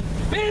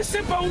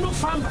 pese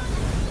paunofamba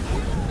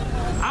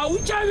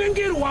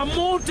hauchavengerwa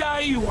mota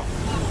aiwa,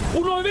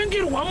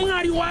 unovengerwa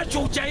Mwari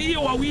wacho chaiye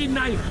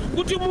wauinayo,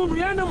 kuti munhu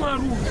yana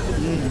maruva.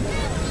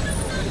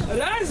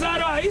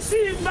 Lazaro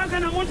haisimba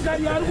kana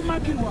motikari ari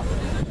kumakirwa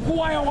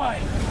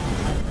kuwayawaya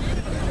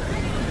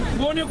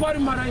kuonekwa ari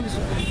marainzo.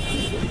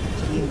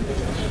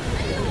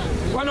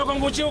 Kana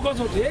kangocheuka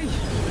zoti hei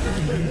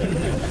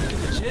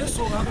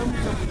Jesu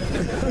akamutsa.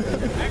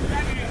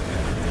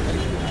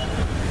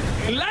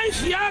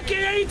 Life yake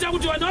yaita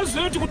kuti vanhu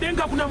vazive kuti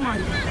kudenga kuna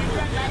Mwari.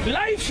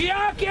 Life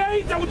yake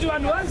yaita kuti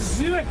vanhu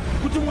vazive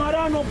kuti Mwari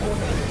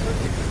anogona.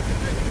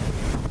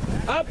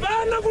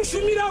 Hapana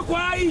kushumira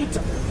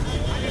kwaaita,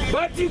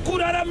 but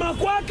kurarama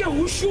kwake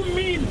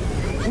ushumiri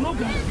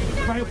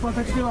unogara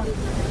pakati pevanhu.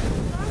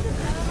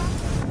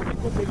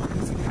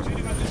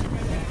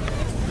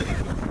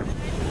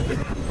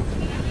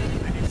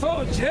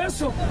 So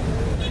Jesu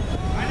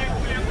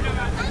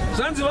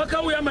Zanzi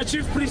vakauya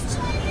machief priest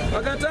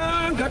vakati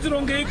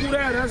ngatirongei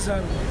kuuraya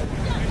Lazaro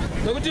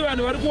nokuti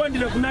vanhu vari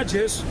kuwandira kuna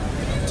Jesu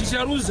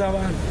ticharuza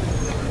vanhu.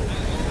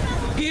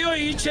 Iyo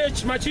iyi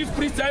church machief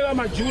priest aiva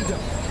maJudha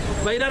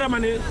vairarama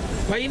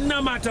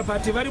vainamata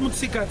pati vari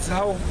mutsika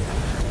dzavo.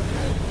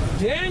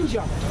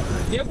 Danger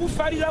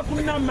yekufarira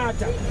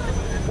kunamata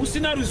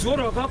usina ruzivo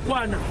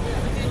rwakakwana,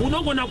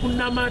 unogona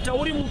kunamata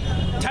uri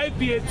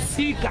mutype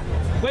yetsika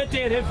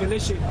kwete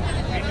revelation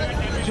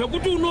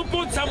zvekuti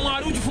unopotsa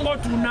Mwari uchifunga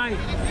kuti unaye.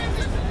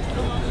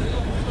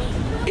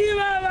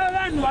 Ivava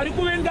vanhu vari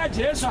kuvenga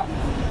Jesu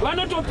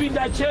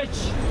vanotopinda church.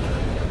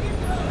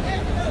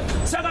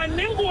 Saka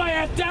nenguva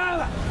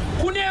yatava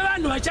kune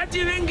vanhu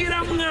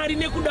vachativengira Mwari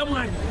nekuda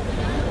Mwari.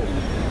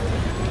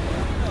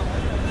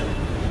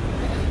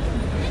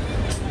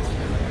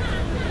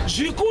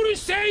 Zvikuru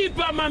sei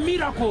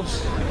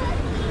pamamiracles.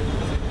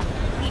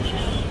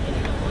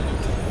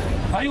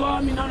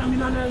 Aiwa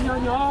minana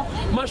nyanya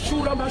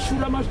mashura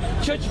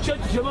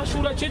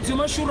chechi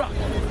mashura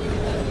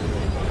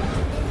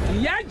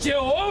ya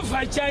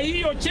Jehova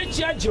chaiyo.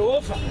 Chechi ya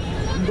Jehova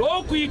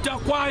ndokuita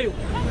kwayo,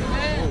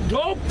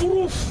 ndo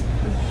proof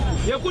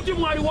yekuti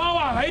Mwari wavo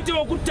havaiti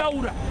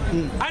wokutaura,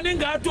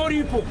 anenge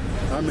atoripo.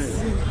 Amen.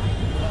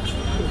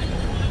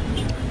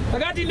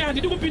 Akati ine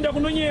handidi kupinda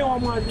kunonyewa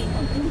Mwari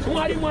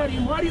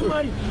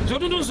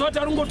zvotondozoti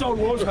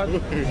aringotaurwawo zvake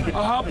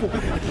ahapo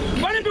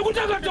pane pekuti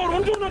akataurwa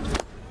ndonoti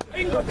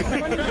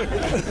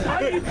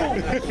aripo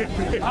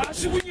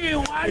asi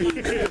kunyewa aripo.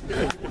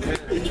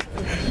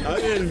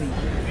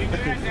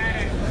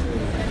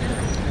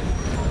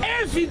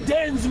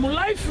 Evidence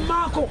mulife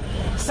mako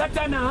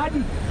Satana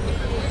hadi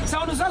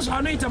sauno sazvo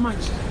anoita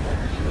manje.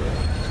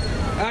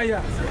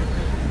 Aya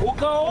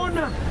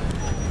ukaona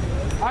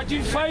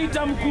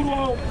achifaita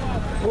mkuru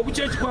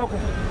wekuchechi kwako,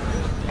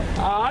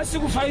 haasi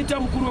kufaita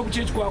mkuru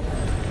wekuchechi kwako,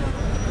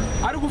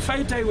 ari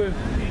kufaita iwewe.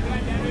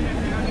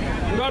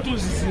 Ndoti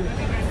uziziwe.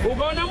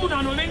 Ukaona munhu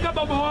anovenga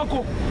baba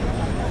wako,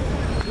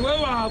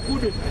 iwewe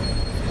hakude.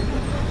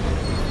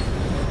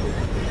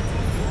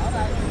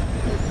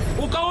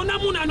 Ukaona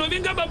munhu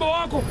anovenga baba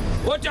wako,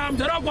 woti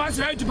mudhara wako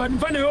asi right but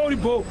mfane iwewe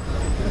uripo.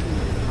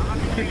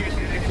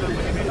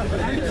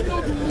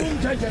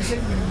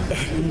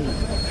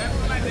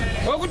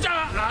 Wekuti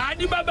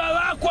hadi baba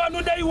vako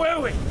anoda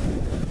iwewe,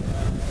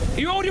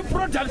 iwe uri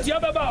product ya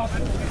baba wako.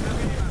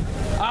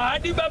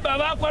 Hadi baba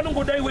vako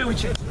anongoda iwewe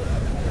chete.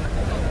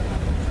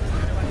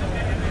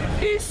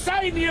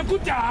 Isaini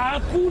yekuti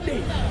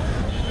hakude.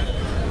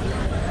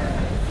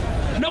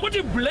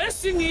 Nokuti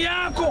blessing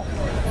yako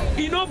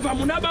inobva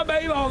muna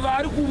baba ivavo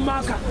vari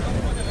kumaka,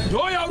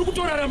 ndoya uri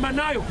kutorarama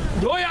nayo,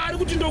 ndoya ari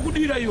kuti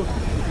ndokudira iwe.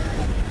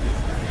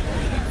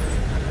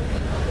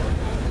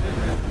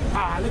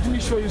 Let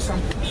me show you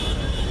something.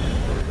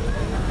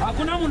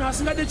 Hakuna munhu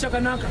asingade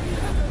chakanaka.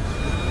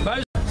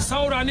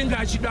 Sauro anenge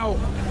achidawo.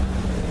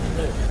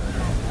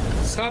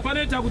 Saka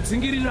panoita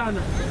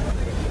kudzingirirana.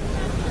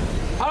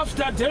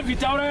 After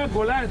David auraya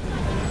Goliath,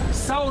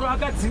 Sauro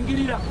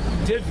akadzingirira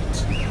David.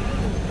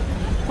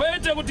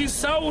 Kwete kuti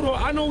Sauro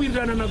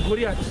anowirirana na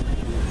Goliath.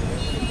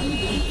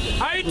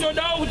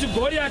 Aitodawo kuti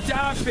Goliath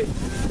afe.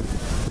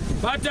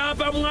 But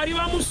apa Mwari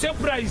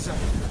vamusurprise.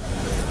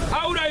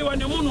 Aurayiwa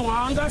nemunhu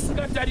waanga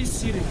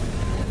asingatarisire.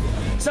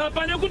 Saka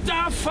pane kuti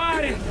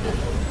afare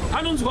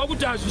anonzwa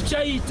kuti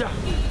hazvichaita.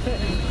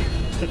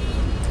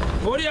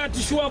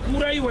 Goliath shuwa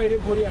kuurayiwa here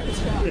Goliath.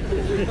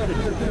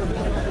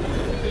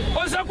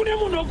 Oza kune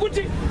munhu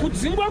wokuti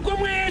kudzingwa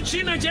kwemweya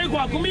yechina chaiko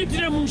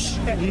hakumuitire mushi.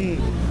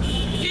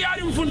 Iye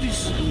ari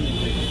mufundisi.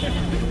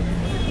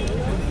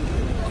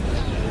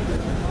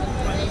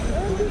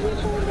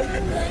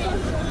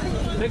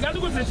 Rega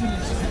ndikuudze chinhu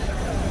ichi.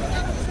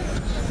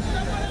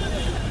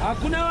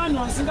 Hakuna vanhu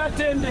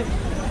vasingatende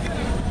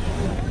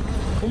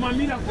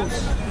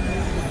kumamiracles.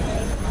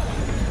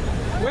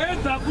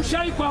 Wedha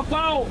kushayikwa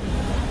kwawo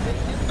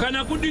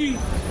kana kudii,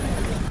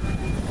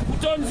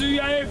 kutonzi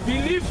uya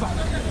believer.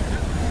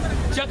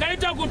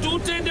 Chakaita kuti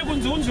utende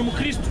kunzi unzi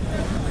muKristu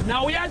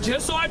nauya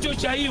Jesu wacho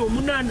chaiwo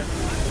munana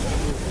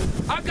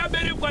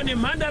akaberekwa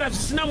nemhandara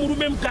zvisina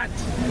murume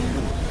mukati.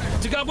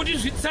 Tikakuti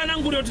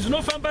zvitsanangure kuti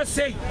zvinofamba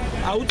sei,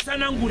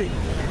 hautsanangure.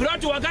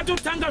 Kuti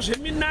wakatotanga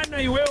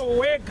zveminana iwewo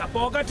wega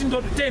pawakati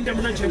ndotenda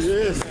muna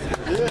Jesu.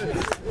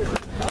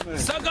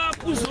 Saka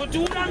kuzoti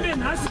urambe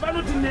nhasi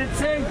panoti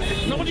netsei,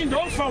 nokuti ndo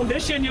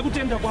foundation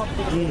yekutenda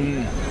kwako.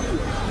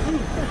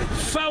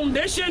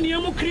 Foundation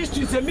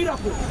yemuKristu is a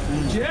miracle.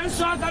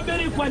 Jesu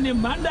akaberekwa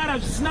nemhandara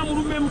zvisina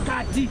murume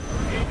mukati.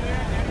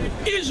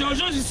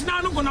 Izvozvo zvisina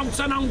anogona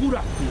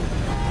kutsanangura.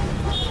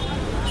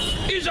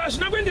 Izvo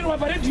hazvina kuenderwa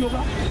paredhiyo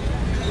ka.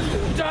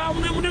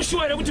 Mune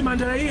shuwa here kuti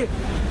mhandara iye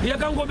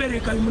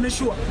yakangobereka mune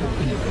shuwa.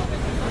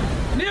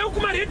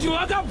 Neyekumaredhiyo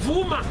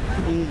vakabvuma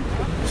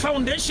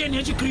foundation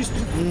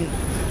yechiKristu.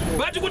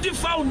 But kuti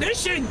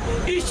foundation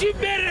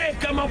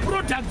ichibereka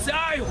maproducts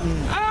ayo.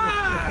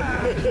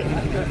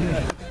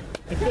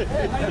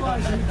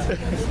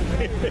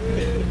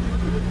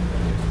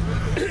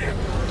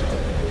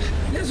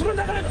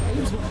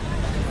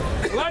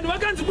 Vanhu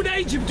vakanzi kuda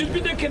Egypt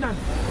tipinde Canaan.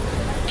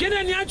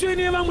 Kenani yacho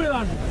ine vamwe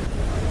vanhu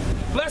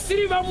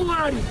vasiri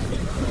vaMwari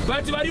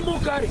vati vari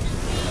mukare.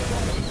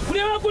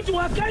 Kureva kuti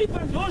wakaipa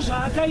ndo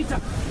zvaakaita,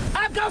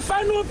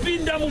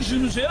 akafanopinda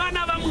muzvinhu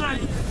zvevana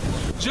vaMwari,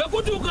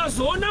 zvekuti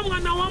ukazoona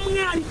mwana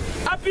waMwari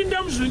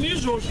apinda muzvinhu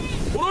izvozvo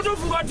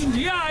unotofunga kuti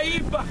ndiye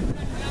aipa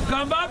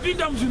kamba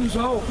apinda muzvinhu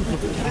zvavo.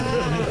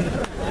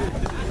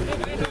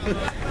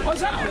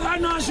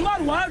 Vanhu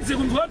hazvivarwadze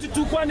kunzwa kuti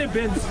tukwa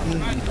nebenzi,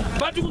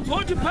 but kunzwa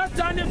kuti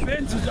pastor ane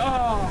benzi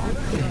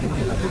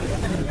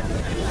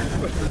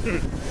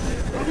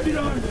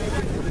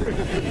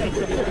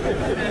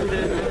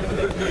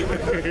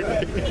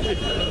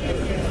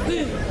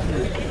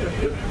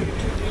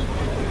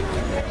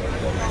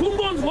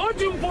kungonzwa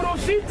kuti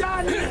muprofita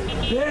ane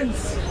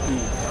benzi,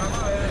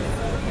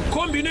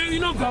 kombi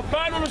inobva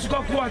pano unosvika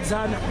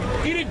kuwadzana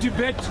iri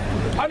debate.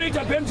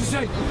 Anoita benzi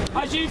sei,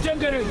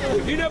 achiitengerei,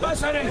 ine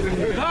basa rei,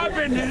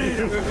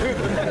 ngaapenherera.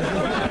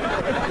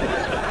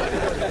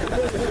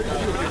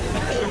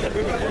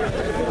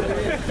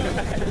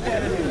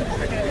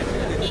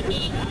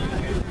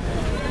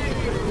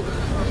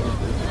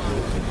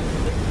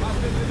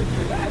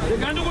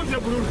 Ndikandikuudze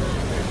Bruno,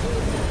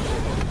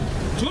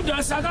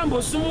 Judas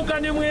akambosumuka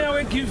nemweya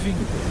wegiving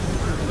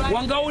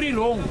wanga uri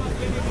wrong,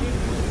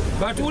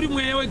 but uri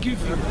mweya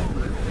wegiving.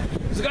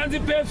 Zikanzi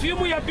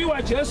perfume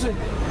yapiwa Jesu,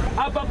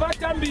 apa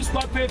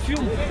patambiswa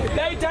perfume,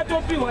 dai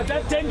tatopiwa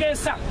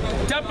tatengesa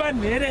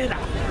tapanherera.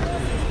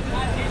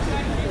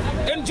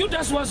 And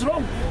Judas was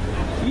wrong,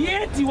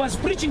 yet he was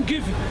preaching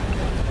giving.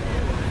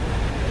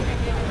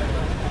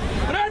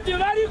 Rati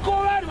variko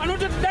vari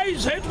vanototi dai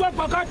zvaitwa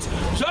pakati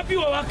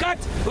zvapiwa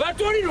vakati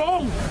vatori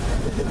wrong.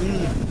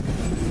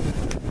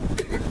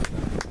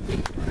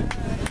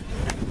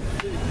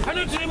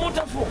 Anoti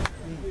mota 4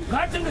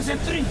 ngatengese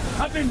 3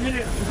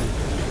 apenherera,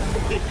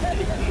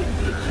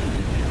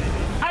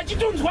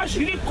 achitonzwa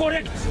zviri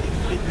correct,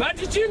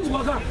 but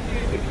chinzwa ka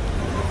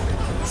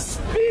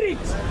spirit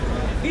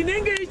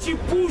inenge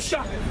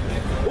ichipusha.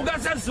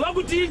 Ukasaziva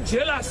kuti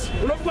jealous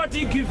unofunga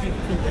kuti giving.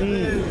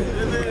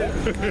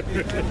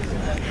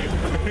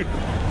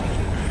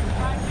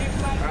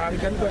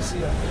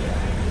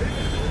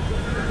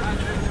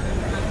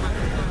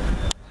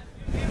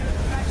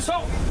 So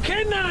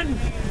Canaan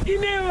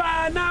ine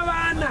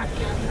vana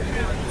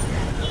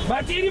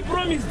but iri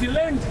promised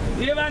land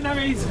yevana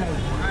veIsrael.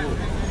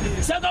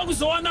 Saka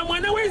kuzowana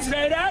mwana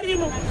weIsraeri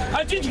arimo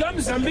achidya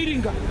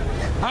muzambiringa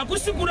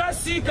hakusi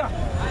kurasika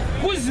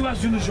kuziva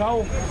zvinhu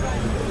zvavo.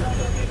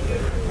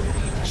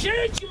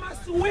 Church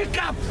must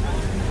wake up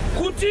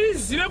kuti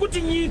izive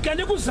kuti nyika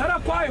nekuzara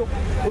kwayo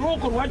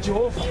ruoko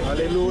rwaJehovha.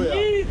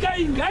 Nyika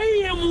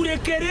ingaiye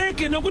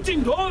murekereke nokuti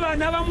ndo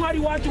vana vaMwari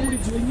wacho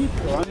muridzi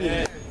wenyika.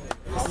 Amen.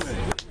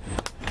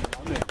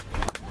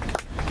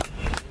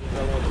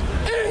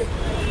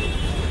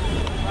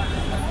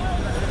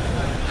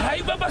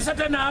 Haibaba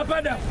Satana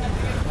hapada.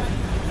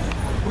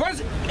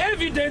 Because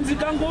evidence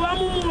kangova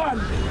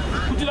mumuvanhu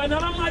kuti vana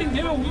vaMwari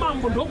ndeve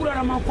umambo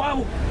ndokurarama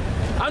kwavo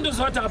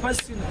andozvata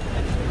hapasina.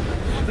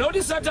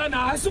 Nokuti Satana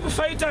haasi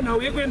kufaita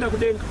nhau yekuenda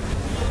kudenga.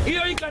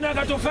 Iyo ikana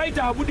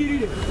akatofaita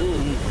habudirire.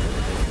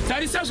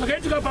 Tarisa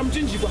zvakaitika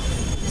pamuchinjikwa.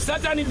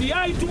 Satani ndiye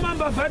aituma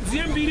mbavha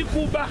dziye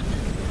kuba,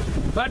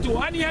 but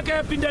one yake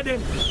yapinda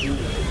denga.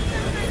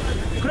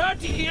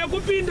 Krati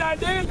yekupinda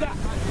denga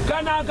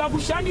kana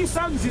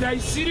akakushandisa nzira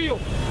isiriyo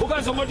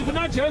ukazongoti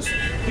kuna Jesu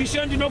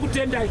Ishe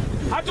ndinokutendai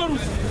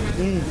atorusa.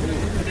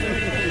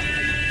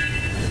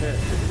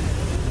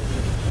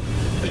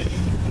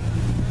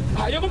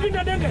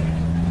 Yekupinda denga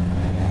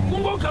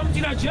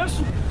kungogamuchira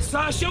Jesu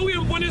sashe uye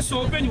muponesi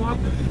weupenyu hwako.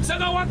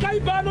 Saka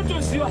wakaipa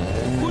anotoziva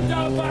kuti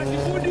apa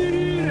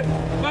ndibudirire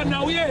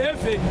panhau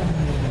yeheaven,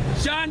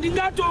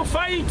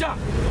 chandingatofaita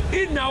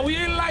inhau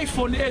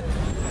yelife on earth.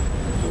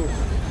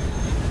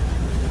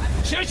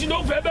 Chechi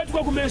ndobva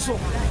yabetwa kumeso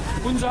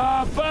kunzi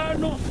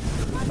apano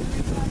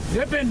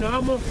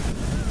ndepenhamo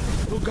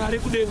rugare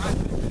kudenga.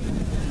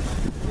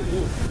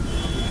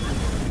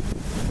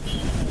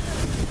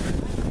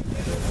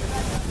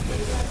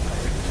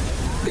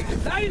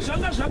 Dai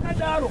zvanga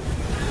zvakadaro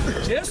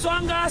Jesu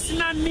anga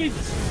asina need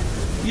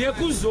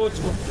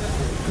yekuzodzwa,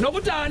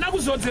 nokuti haana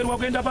kuzodzerwa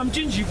kuenda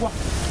pamuchinjikwa.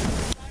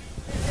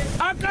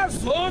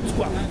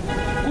 Akazodzwa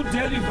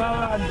kudeliva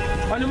vanhu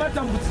vane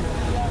matambudziko.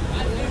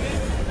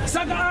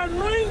 Saka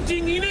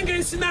anointing inenge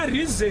isina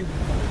reason.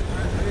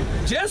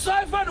 Jesu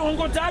aifanira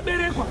kungoti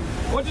aberekwa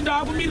kuti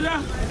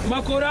ndaakumirira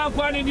makore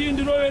ako ane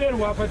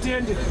ndinovererwa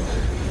patende.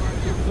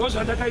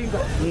 Ndozvandakainga.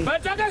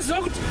 But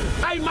akaziva kuti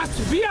I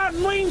must be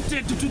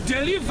anointed to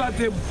deliver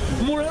them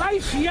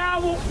mulife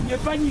yavo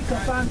yepanyika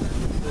pano.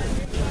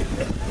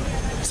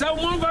 Saka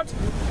unomva kuti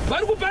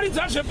vari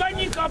kuparidza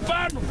zvepanyika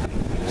pano.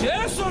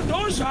 Jesu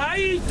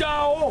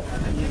ndozvaaitawo.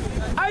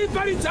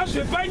 Aiparidza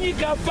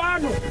zvepanyika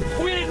pano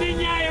uye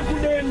nenyaya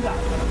yekudenga.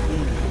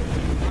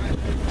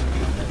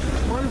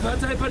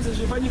 Vanhu aiparidza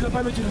zvepanyika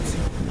pano chinzi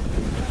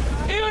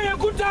iyo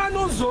yekuti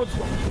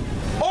anozodzwa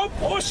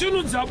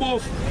osvinudza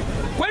bofu,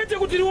 kwete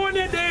kuti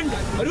rione denga,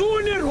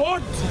 rione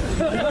road.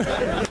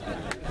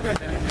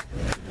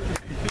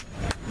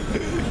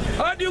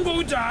 Adi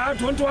ainongouti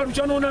don't worry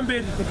uchanoona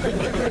mberi.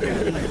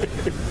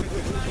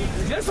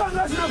 Jesu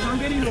anga asina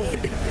vhangeri iro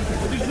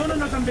kuti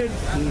zvinononaka mberi.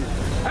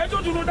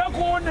 Aitoti unoda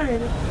kuona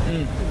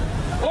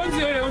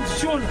here onzi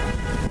chiona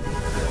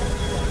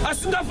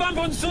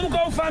asingafambe onzi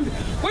sumuka ufambe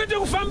kwete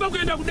kufamba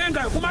kuenda kudenga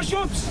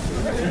kumashops.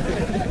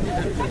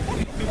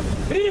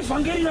 Riri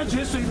vhangeri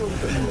raJesu iro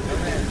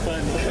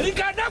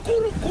rikada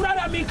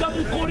kuraramika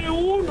mukore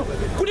uno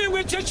kune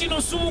imwe chechi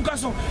inosumuka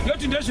so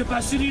yoti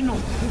ndezvepasi rino.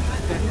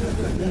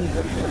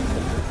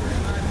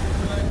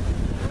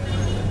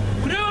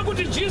 Kureva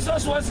kuti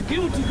Jesus was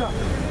guilty ka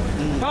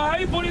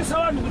paaiponesa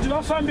vanhu kuti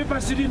vafambe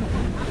pasi rino.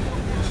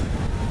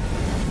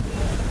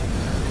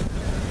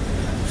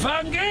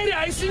 Vhangeri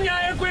haisi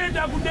nyaya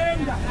yekuenda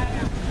kudenga.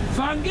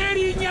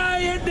 Vhangeri inyaya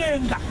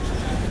yedenga,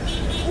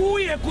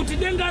 uye kuti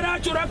denga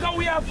racho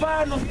rakauya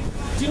pano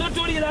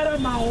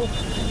tinotoriraramawo.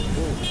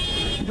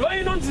 Ndo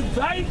inonzi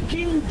thy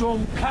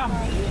kingdom come.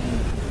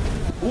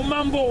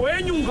 Umambo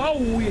hwenyu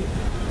ngauye.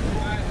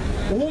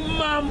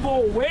 Umambo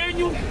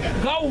hwenyu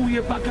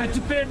ngauye pakati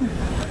pedu.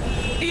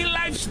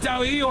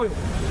 I-lifestyle iyoyo.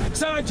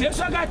 Saka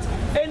Jesu akati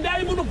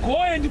endai muno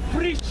go and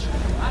preach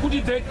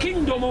kuti the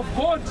kingdom of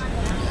God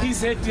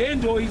is at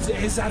hand or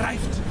has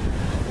arrived.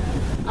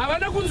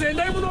 Havana kunzi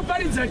endai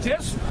munoparidza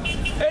Jesu,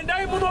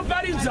 endai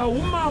munoparidza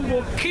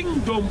umambo,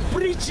 kingdom,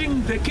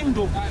 preaching the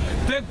kingdom,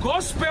 the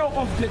gospel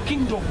of the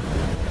kingdom.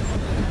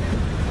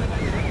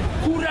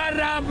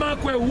 Kurarama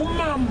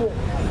kweumambo,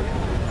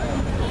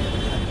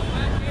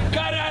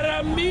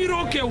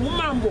 kararamiro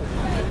keumambo.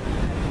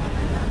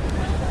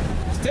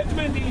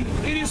 Statement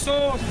it is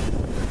so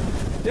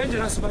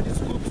dangerous, but it's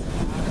good.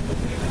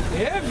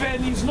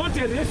 Heaven is not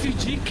a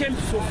refugee camp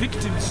for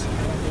victims.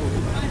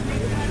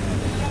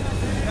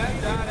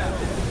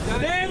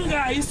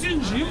 Denga isi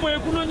nzvimbo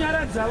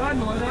yekunonyaradza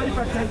vanhu vanga vari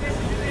pataipa.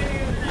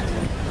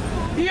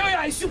 Iyoyo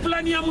haisi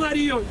plani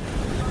yaMwari iyoyo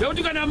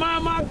yekuti kana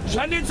mama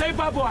zvanetsa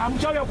ipapo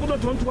hamuchauya kuno,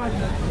 don't worry.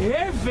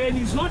 Heaven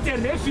is not a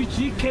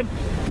refugee camp.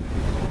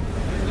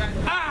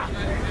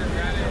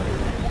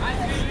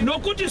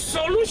 Nokuti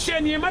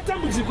solution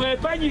yematambudziko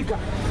epanyika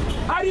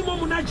arimo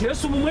muna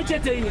Jesu mumwe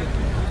chete iye.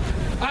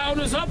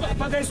 Unoziva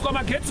pakaiswa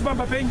magetsi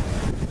pamba penyu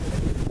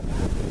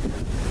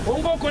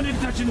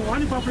ongokonekta chinhu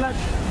 1 paplug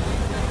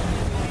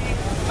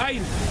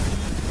aini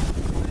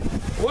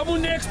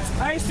wemunext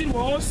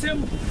aisirwawo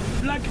same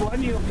plug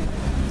 1 iyo,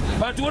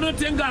 but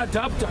unotenga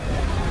adapter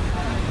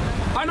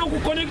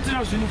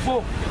anokukonektira zvinhu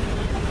 4.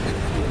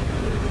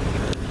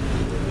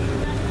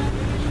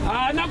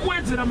 Haana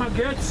kuwedzera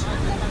magetsi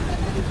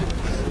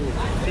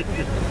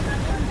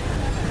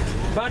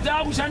but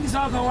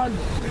akushandisa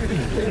akawanda.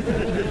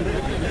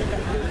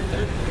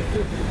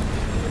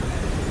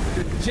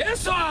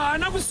 Jesu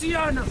haana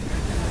kusiyana.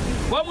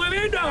 Vamwe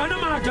vedu havana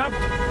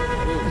maadapta,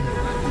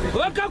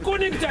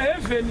 vakakonekta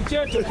heaven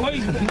chete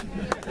koini.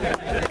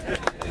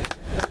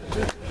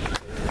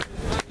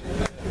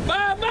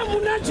 Baba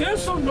muna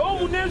Jesu ndo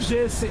mune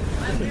zvese,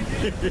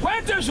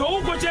 kwete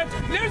zvouko chete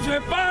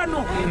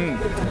nezvepano.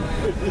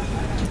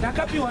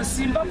 Ndakapiwa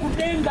simba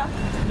kudenga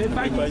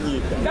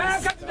nepanyika.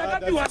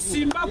 Ndakapiwa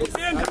simba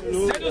kudenga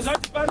zedu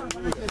zati pano.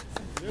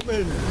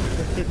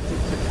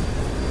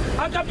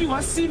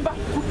 Akapiwa simba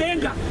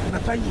kudenga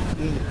napanyika.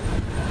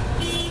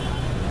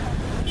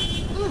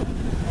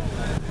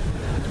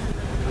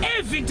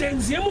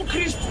 Evidence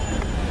yemuKristu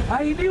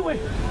haidiwe.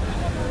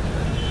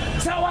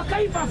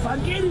 Sawakaipa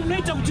vhangeri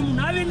unoita kuti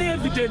munhu ave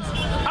neevidence,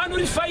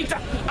 anorifaita,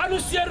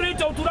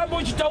 anosiyareta kuti urambe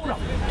uchitaura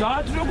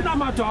tiri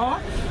kunamata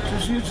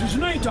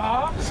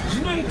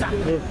zvinoita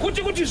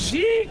kuti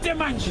zviite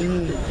manje.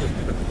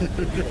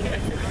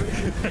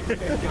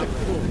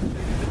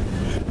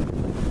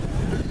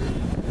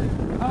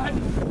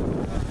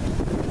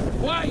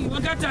 Why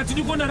vakati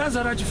hatidi kuona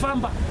Lazaro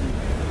achifamba,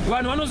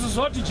 vanhu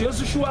vanoziziva kuti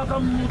Jesu shuwa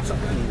akamumutsa,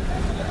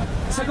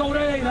 saka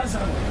urayai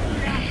Lazaro.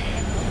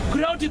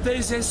 There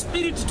is a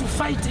spirit to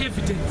fight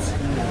evidence.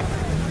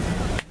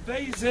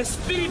 There is a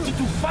spirit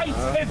to fight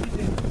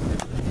evidence.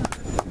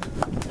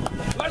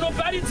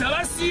 Vanoparidza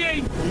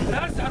vasiyei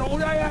Lazaro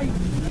urayai.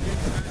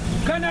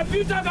 Kana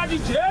Peter akati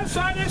Jesu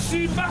ane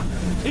simba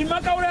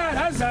imakauraya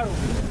Lazaro,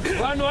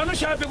 vanhu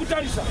vanoshaya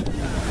pekutarisa.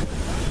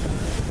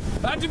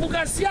 But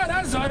mukasiya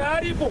Lazaro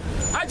aripo,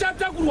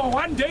 achatakurwa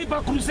 1 day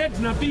paCrusade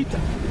naPeter.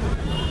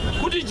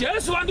 Kuti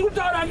Jesu vandiri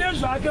kutaura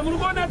nezvake muri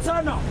kuona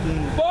tsana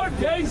 4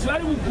 days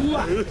vari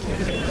muguva.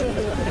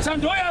 Saka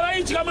ndo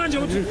yavaitya manje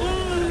kuti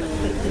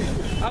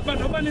apa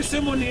ndoba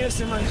nesemoni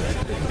yese manje.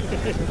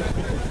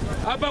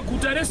 Apa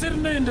guta rese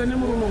rinoenda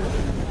nemurume.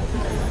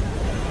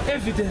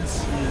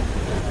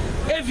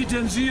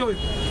 Evidence iyoyo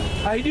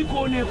haidi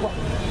kuonekwa.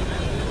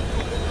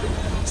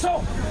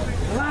 So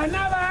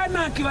vana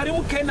vaanaki vari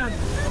muKenani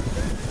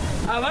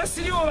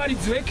havasirivo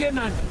varidzi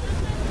veKenani,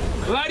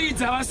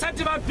 varidzi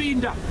havasati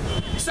vapinda.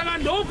 Saka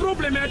ndo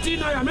problem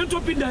yatinayo,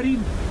 hamentopinda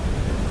rini.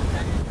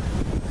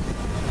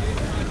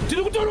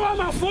 Tiri kutorwa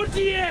 40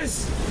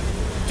 years,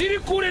 tiri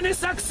kure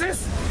nesuccess,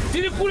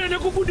 tiri kure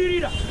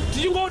nekubudirira,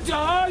 tichingoti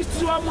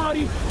tiri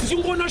vaMwari,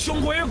 tichingona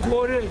shongo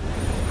yegore.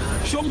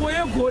 shongwe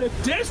yegore,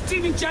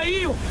 destiny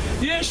chaiyo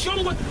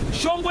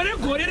shongwe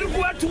regore riri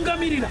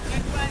kuvatungamirira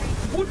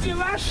kuti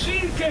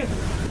vasvike.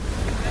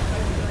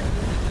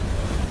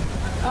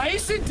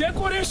 Haisi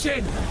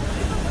decoration,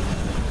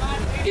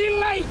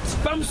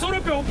 ilight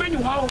pamusoro peupenyu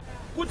hwavo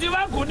kuti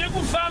vagone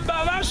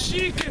kufamba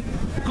vasvike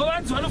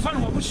kwavanzi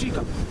vanofanirwa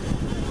kusvika.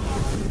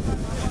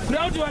 Kuda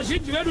kuti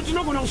vazhinji vedu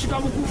tinogona kusvika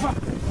mukufa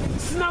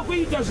sina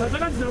kuita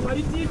zvatakanzi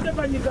naMwari tiite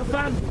panyika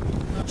pano.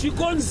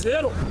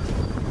 Chikonzero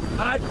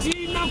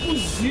hatina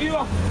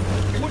kuziva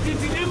kuti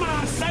tine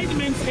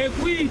maassignments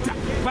ekuita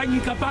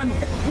panyika pano.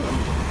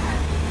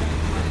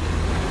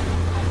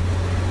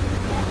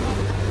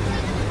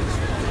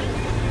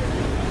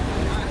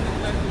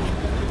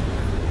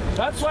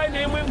 That's why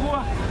neimwe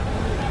nguva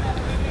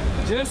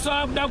Jesu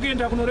akuda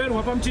kuenda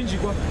kunorerwa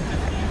pamuchinjikwa.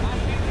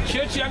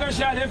 Chechi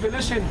yakashaya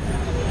revelation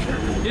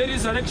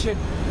yeresurrection.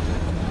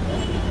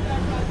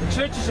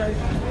 Chechi chaiyo.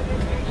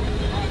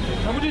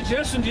 Nokuti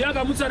Jesu ndiye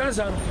akamutsa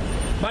Lazaro,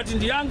 but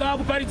ndiye anga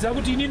akuparidza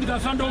kuti ini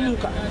ndikafa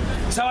ndomuka.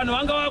 Saka vanhu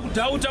vanga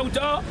vakudhauta kuti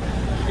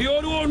iwe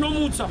uriwo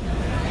unomutsa,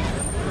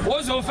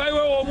 wozofa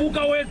iwe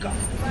womuka wega.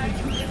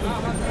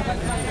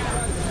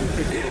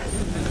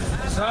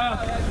 Saka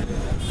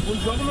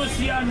kunzwa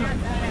kunosiyana.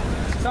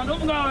 Saka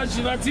ndofunga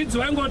vadzidzi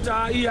vaingoti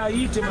iyi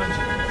haiite manje.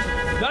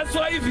 That's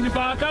why even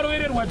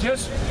paakarovererwa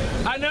Jesu,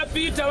 ana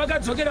Peter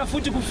vakadzokera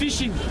futi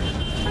kufishing.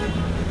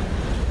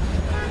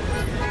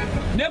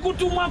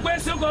 Nekutumwa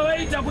kwese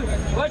kwavaita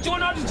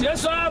vachiona kuti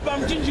Jesu apa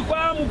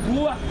muchinjikwa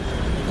muguva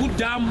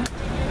kudhamu.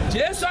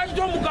 Jesu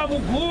achitomuka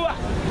muguva,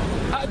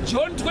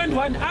 John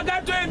 21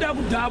 akatoenda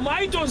kudhamu,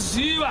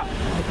 aitoziva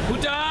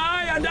kuti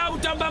handava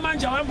kutamba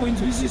manje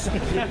havamboinzwisisa.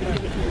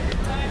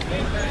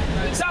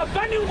 Saka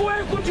pane nguva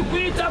yekuti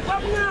kuita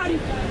kwaMwari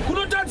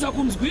kunotadza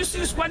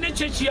kunzwisiswa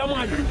nechechi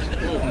yaMwari.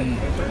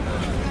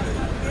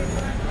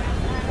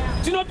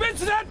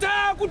 Tinopedzisira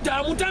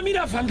taakudhamu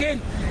tamira vhangeri.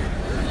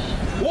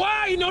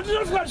 Why? Nokuti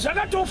tinofunga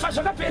zvakatofa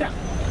zvakapera.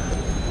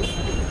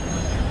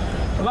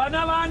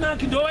 Vana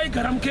vaAnaki ndo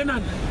vaigara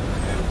muKenani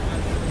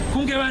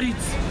kunge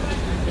varidzi.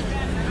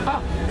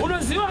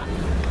 Unoziva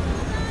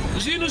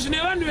zvinhu zvine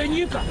vanhu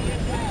venyika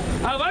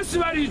havasi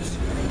varidzi,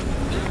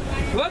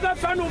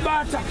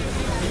 vakafanobata,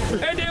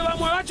 ende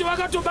vamwe vacho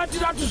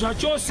vakatobatiratu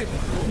zvachose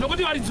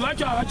nokuti varidzi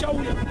vacho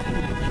havachauya.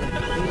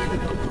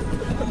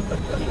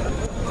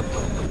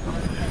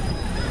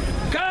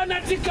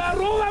 Kana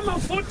tikarova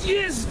ma40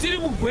 years tiri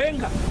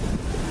mugwenga,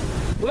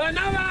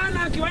 vana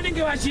vaAnaki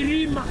vanenge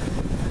vachirima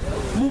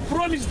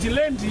mupromised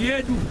land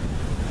yedu.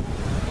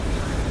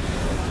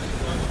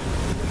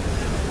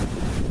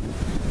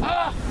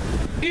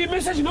 Iyi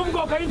message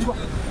inofunga ukainzwa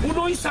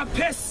unoisa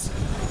pesi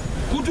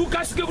kuti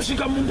ukasike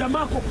kusvika munda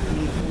mako.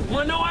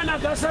 Mwana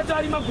waAnaki asati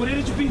ari magore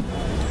rechipiri.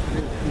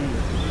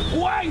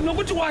 Why?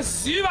 Nokuti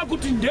waziva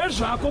kuti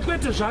ndezvako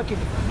kwete zvake.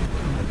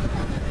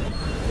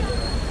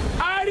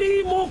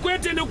 Arimo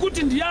kwete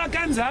nekuti ndiye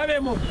akanzi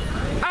avemo,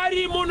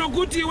 arimo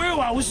nokuti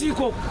iwewe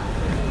hausiko.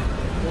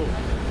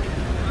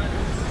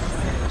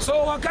 So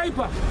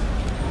wakaipa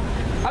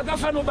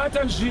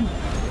akafanobata zvinhu.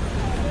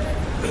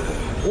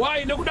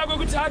 Why? Nekuda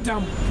kwekuti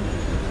Adamu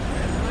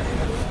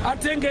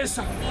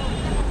atengesa,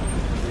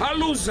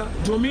 aluza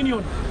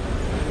dominion,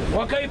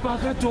 wakaipa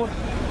akatora.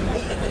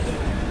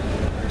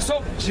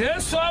 So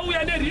Jesu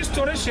auya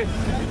nerestoration.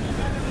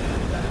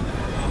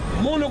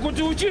 Munhu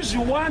kuti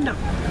uchizviwana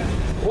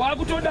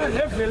wakutoda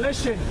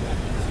revelation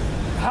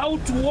how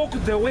to walk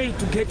the way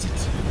to get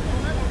it.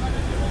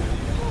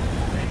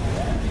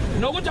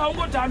 Nokuti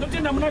haungoti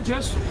handotenda muna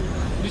Jesu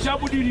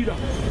ndichabudirira.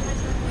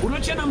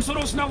 Unochena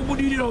musoro usina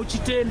kubudirira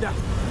uchitenda.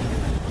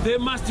 There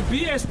must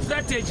be a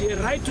strategy, a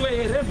right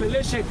way, a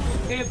revelation,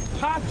 a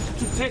path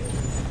to take.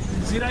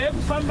 Nzira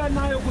yekufamba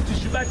nayo kuti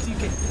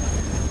zvibatike.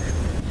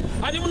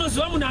 Ani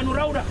munoziva munhu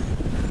anoraura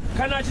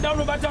kana achida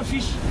kunobata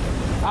fish,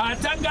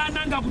 haatanga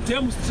ananga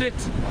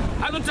kudemonstrate,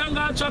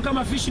 anotanga atsvaka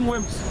mafishing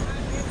worms.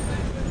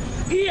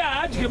 Iye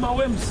haadye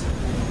maworms,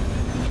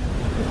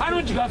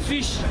 anodya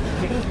fish,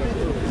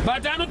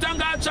 but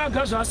anotanga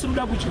atsvaga zvaasiri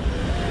kuda kudya.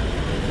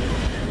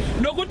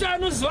 Nokuti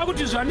anoziva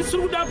kuti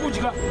zvandisiri kuda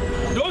kudya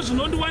ndo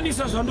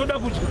zvinondiwanisa zvandoda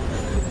kudya.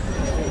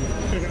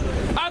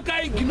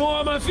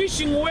 Akaignore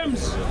mafishing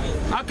worms,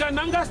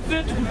 akananga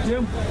straight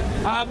kudhemu,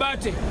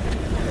 haabate.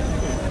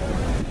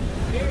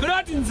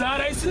 Kurati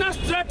nzara isina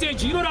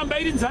strategy inoramba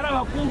iri nzara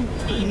vakuru.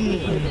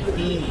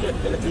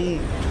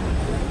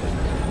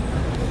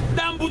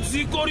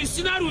 Dambudziko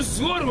risina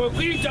ruzivo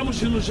rwekuita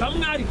muzvinhu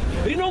zvaMwari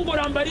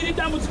rinongoramba riri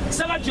dambudziko.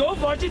 Saka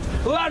Jehovha vachiti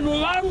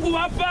vanhu vangu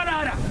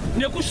vaparara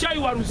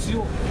nekushayiwa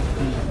ruzivo.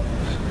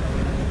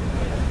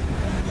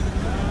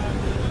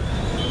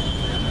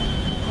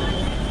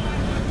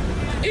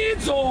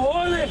 Idzo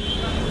hove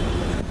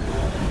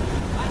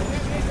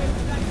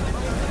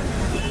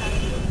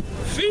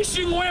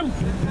fishing worm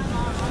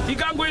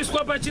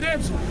ikangoiswa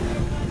pachiredzo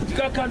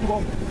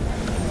ikakandwa,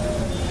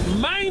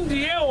 mind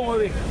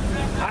yehove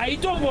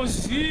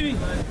haitombozivi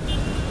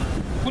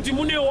kuti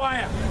mune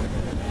waya.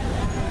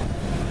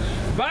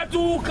 but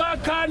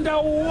ukakanda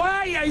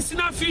waya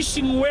isina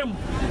fishing worm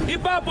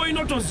ipapo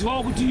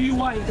inotoziva kuti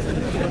iwaya.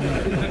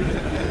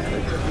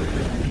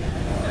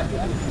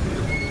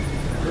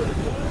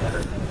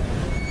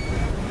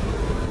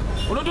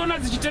 Unotoona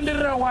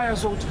dzichitenderera waya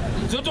sokuti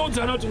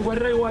dzotoudzana kuti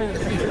ngwarirai waya.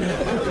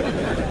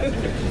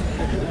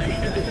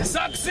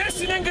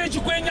 Success inenge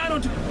ichikwenya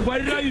anoti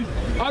ngwarirai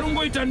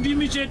arungoita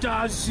ndimi chete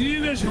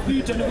azive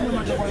zvekuita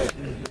nekunamata kwake.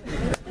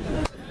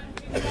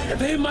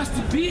 There must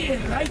be a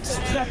right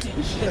strategy.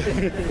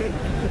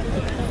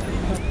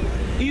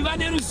 Iva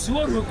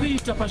neruzivo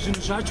rwekuita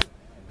pazvinhu zvacho.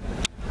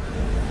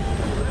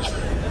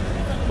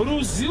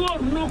 Ruzivo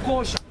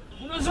runokosha.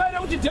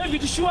 Unoziva kuti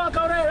David shuwa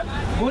akauraya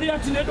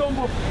Goriati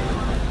nedombo.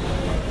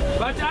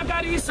 But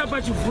akariisa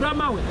pachivhura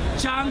mawe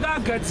chaanga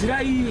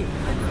agadzira iye.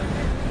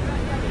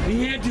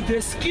 He had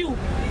the skill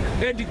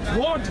and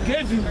God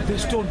gave him the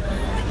stone.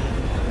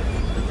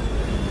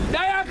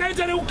 Dai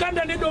akaita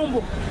neukanda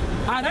nedombo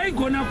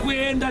araigona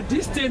kuenda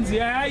distance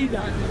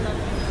yayaida,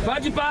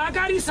 but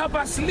paakarisa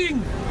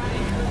pasling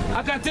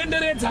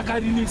akatenderedza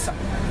akarinisa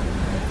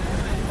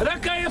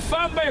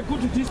rakaefamba a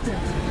good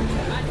distance,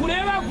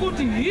 kureva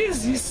kuti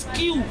his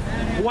skill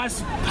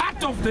was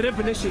part of the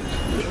revelation.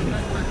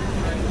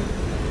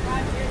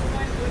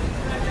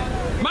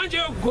 Manje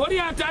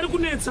Goriati ari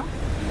kunetsa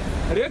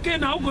reke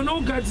naugona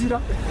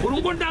kugadzira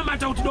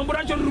urungonamata kuti dombo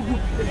racho riri ku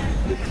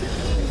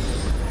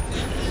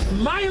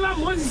mai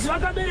vaMozisi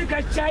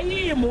vakabereka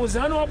chaiye Mozisi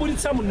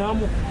anovaburitsa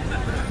munhamo,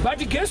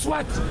 but guess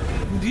what,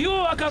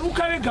 ndivo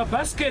vakaruka vega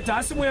basket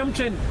asi mweya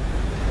mutsvene.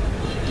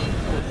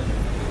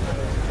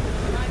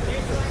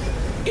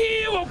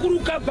 Ivo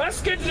kuruka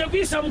basket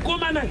rekuisa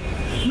mukomana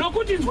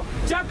nokuti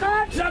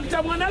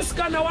chakaatrakta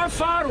mwanasikana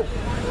waFaro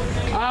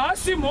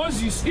haasi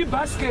Mozisi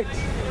ibasket.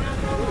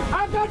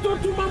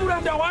 Akatotuma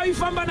muranda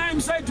waifamba naye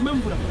musaidi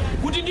memvura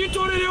kuti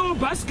nditorerewo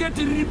basket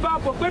riri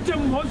papo kwete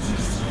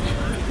Mozisi.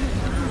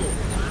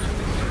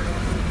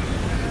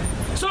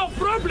 So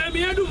problem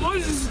yedu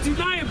Mozisi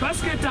tinaye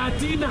basket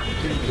hatina,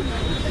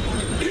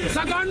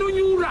 saka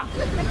anonyura.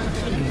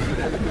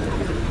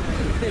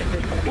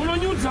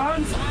 Unonyudza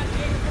hanzi.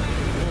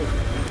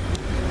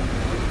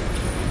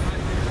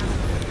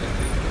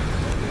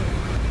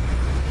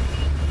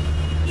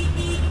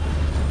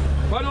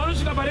 Vanhu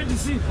vanosvika paRed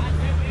Sea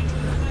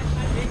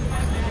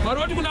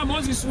varoti kuna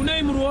Mozisi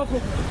unei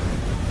muruoko,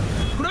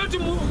 kuroti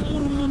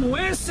munhu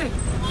wese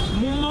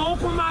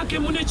mumaoko make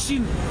mune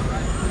chinhu,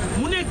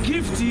 mune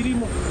gift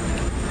irimo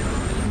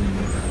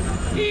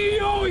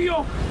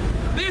iyoyo.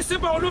 Vese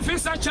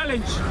paunofesa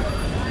challenge,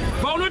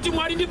 paunoti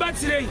Mwari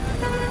ndibatsirei,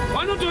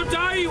 vanototi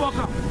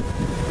aiwaka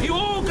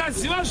iwo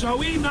ukaziva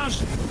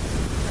zvauinazvo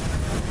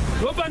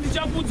ndopa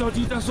ndichakudza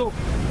kuti ita so.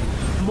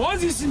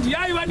 Mozisi ndiye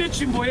aiva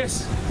netsvimbo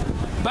yese,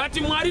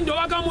 but Mwari ndo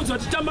vakamudza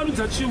kuti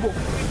tambanudza tsvimbo.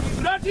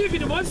 Not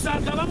even Mozisi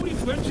akava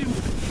muridzi wetsvimbo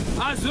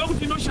azive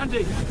kuti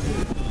inoshandei.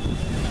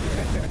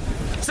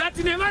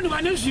 Sati nevanhu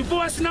vane zvipo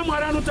vasina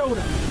Mwari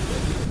anotaura.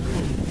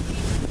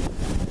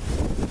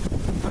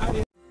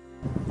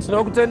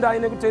 Tinokutendai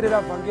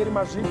nekuteerera vhangeri.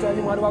 Mazviita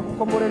ini Mwari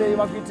vakukomborerei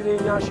vakuitirei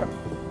nyasha.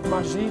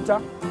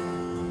 Mazviita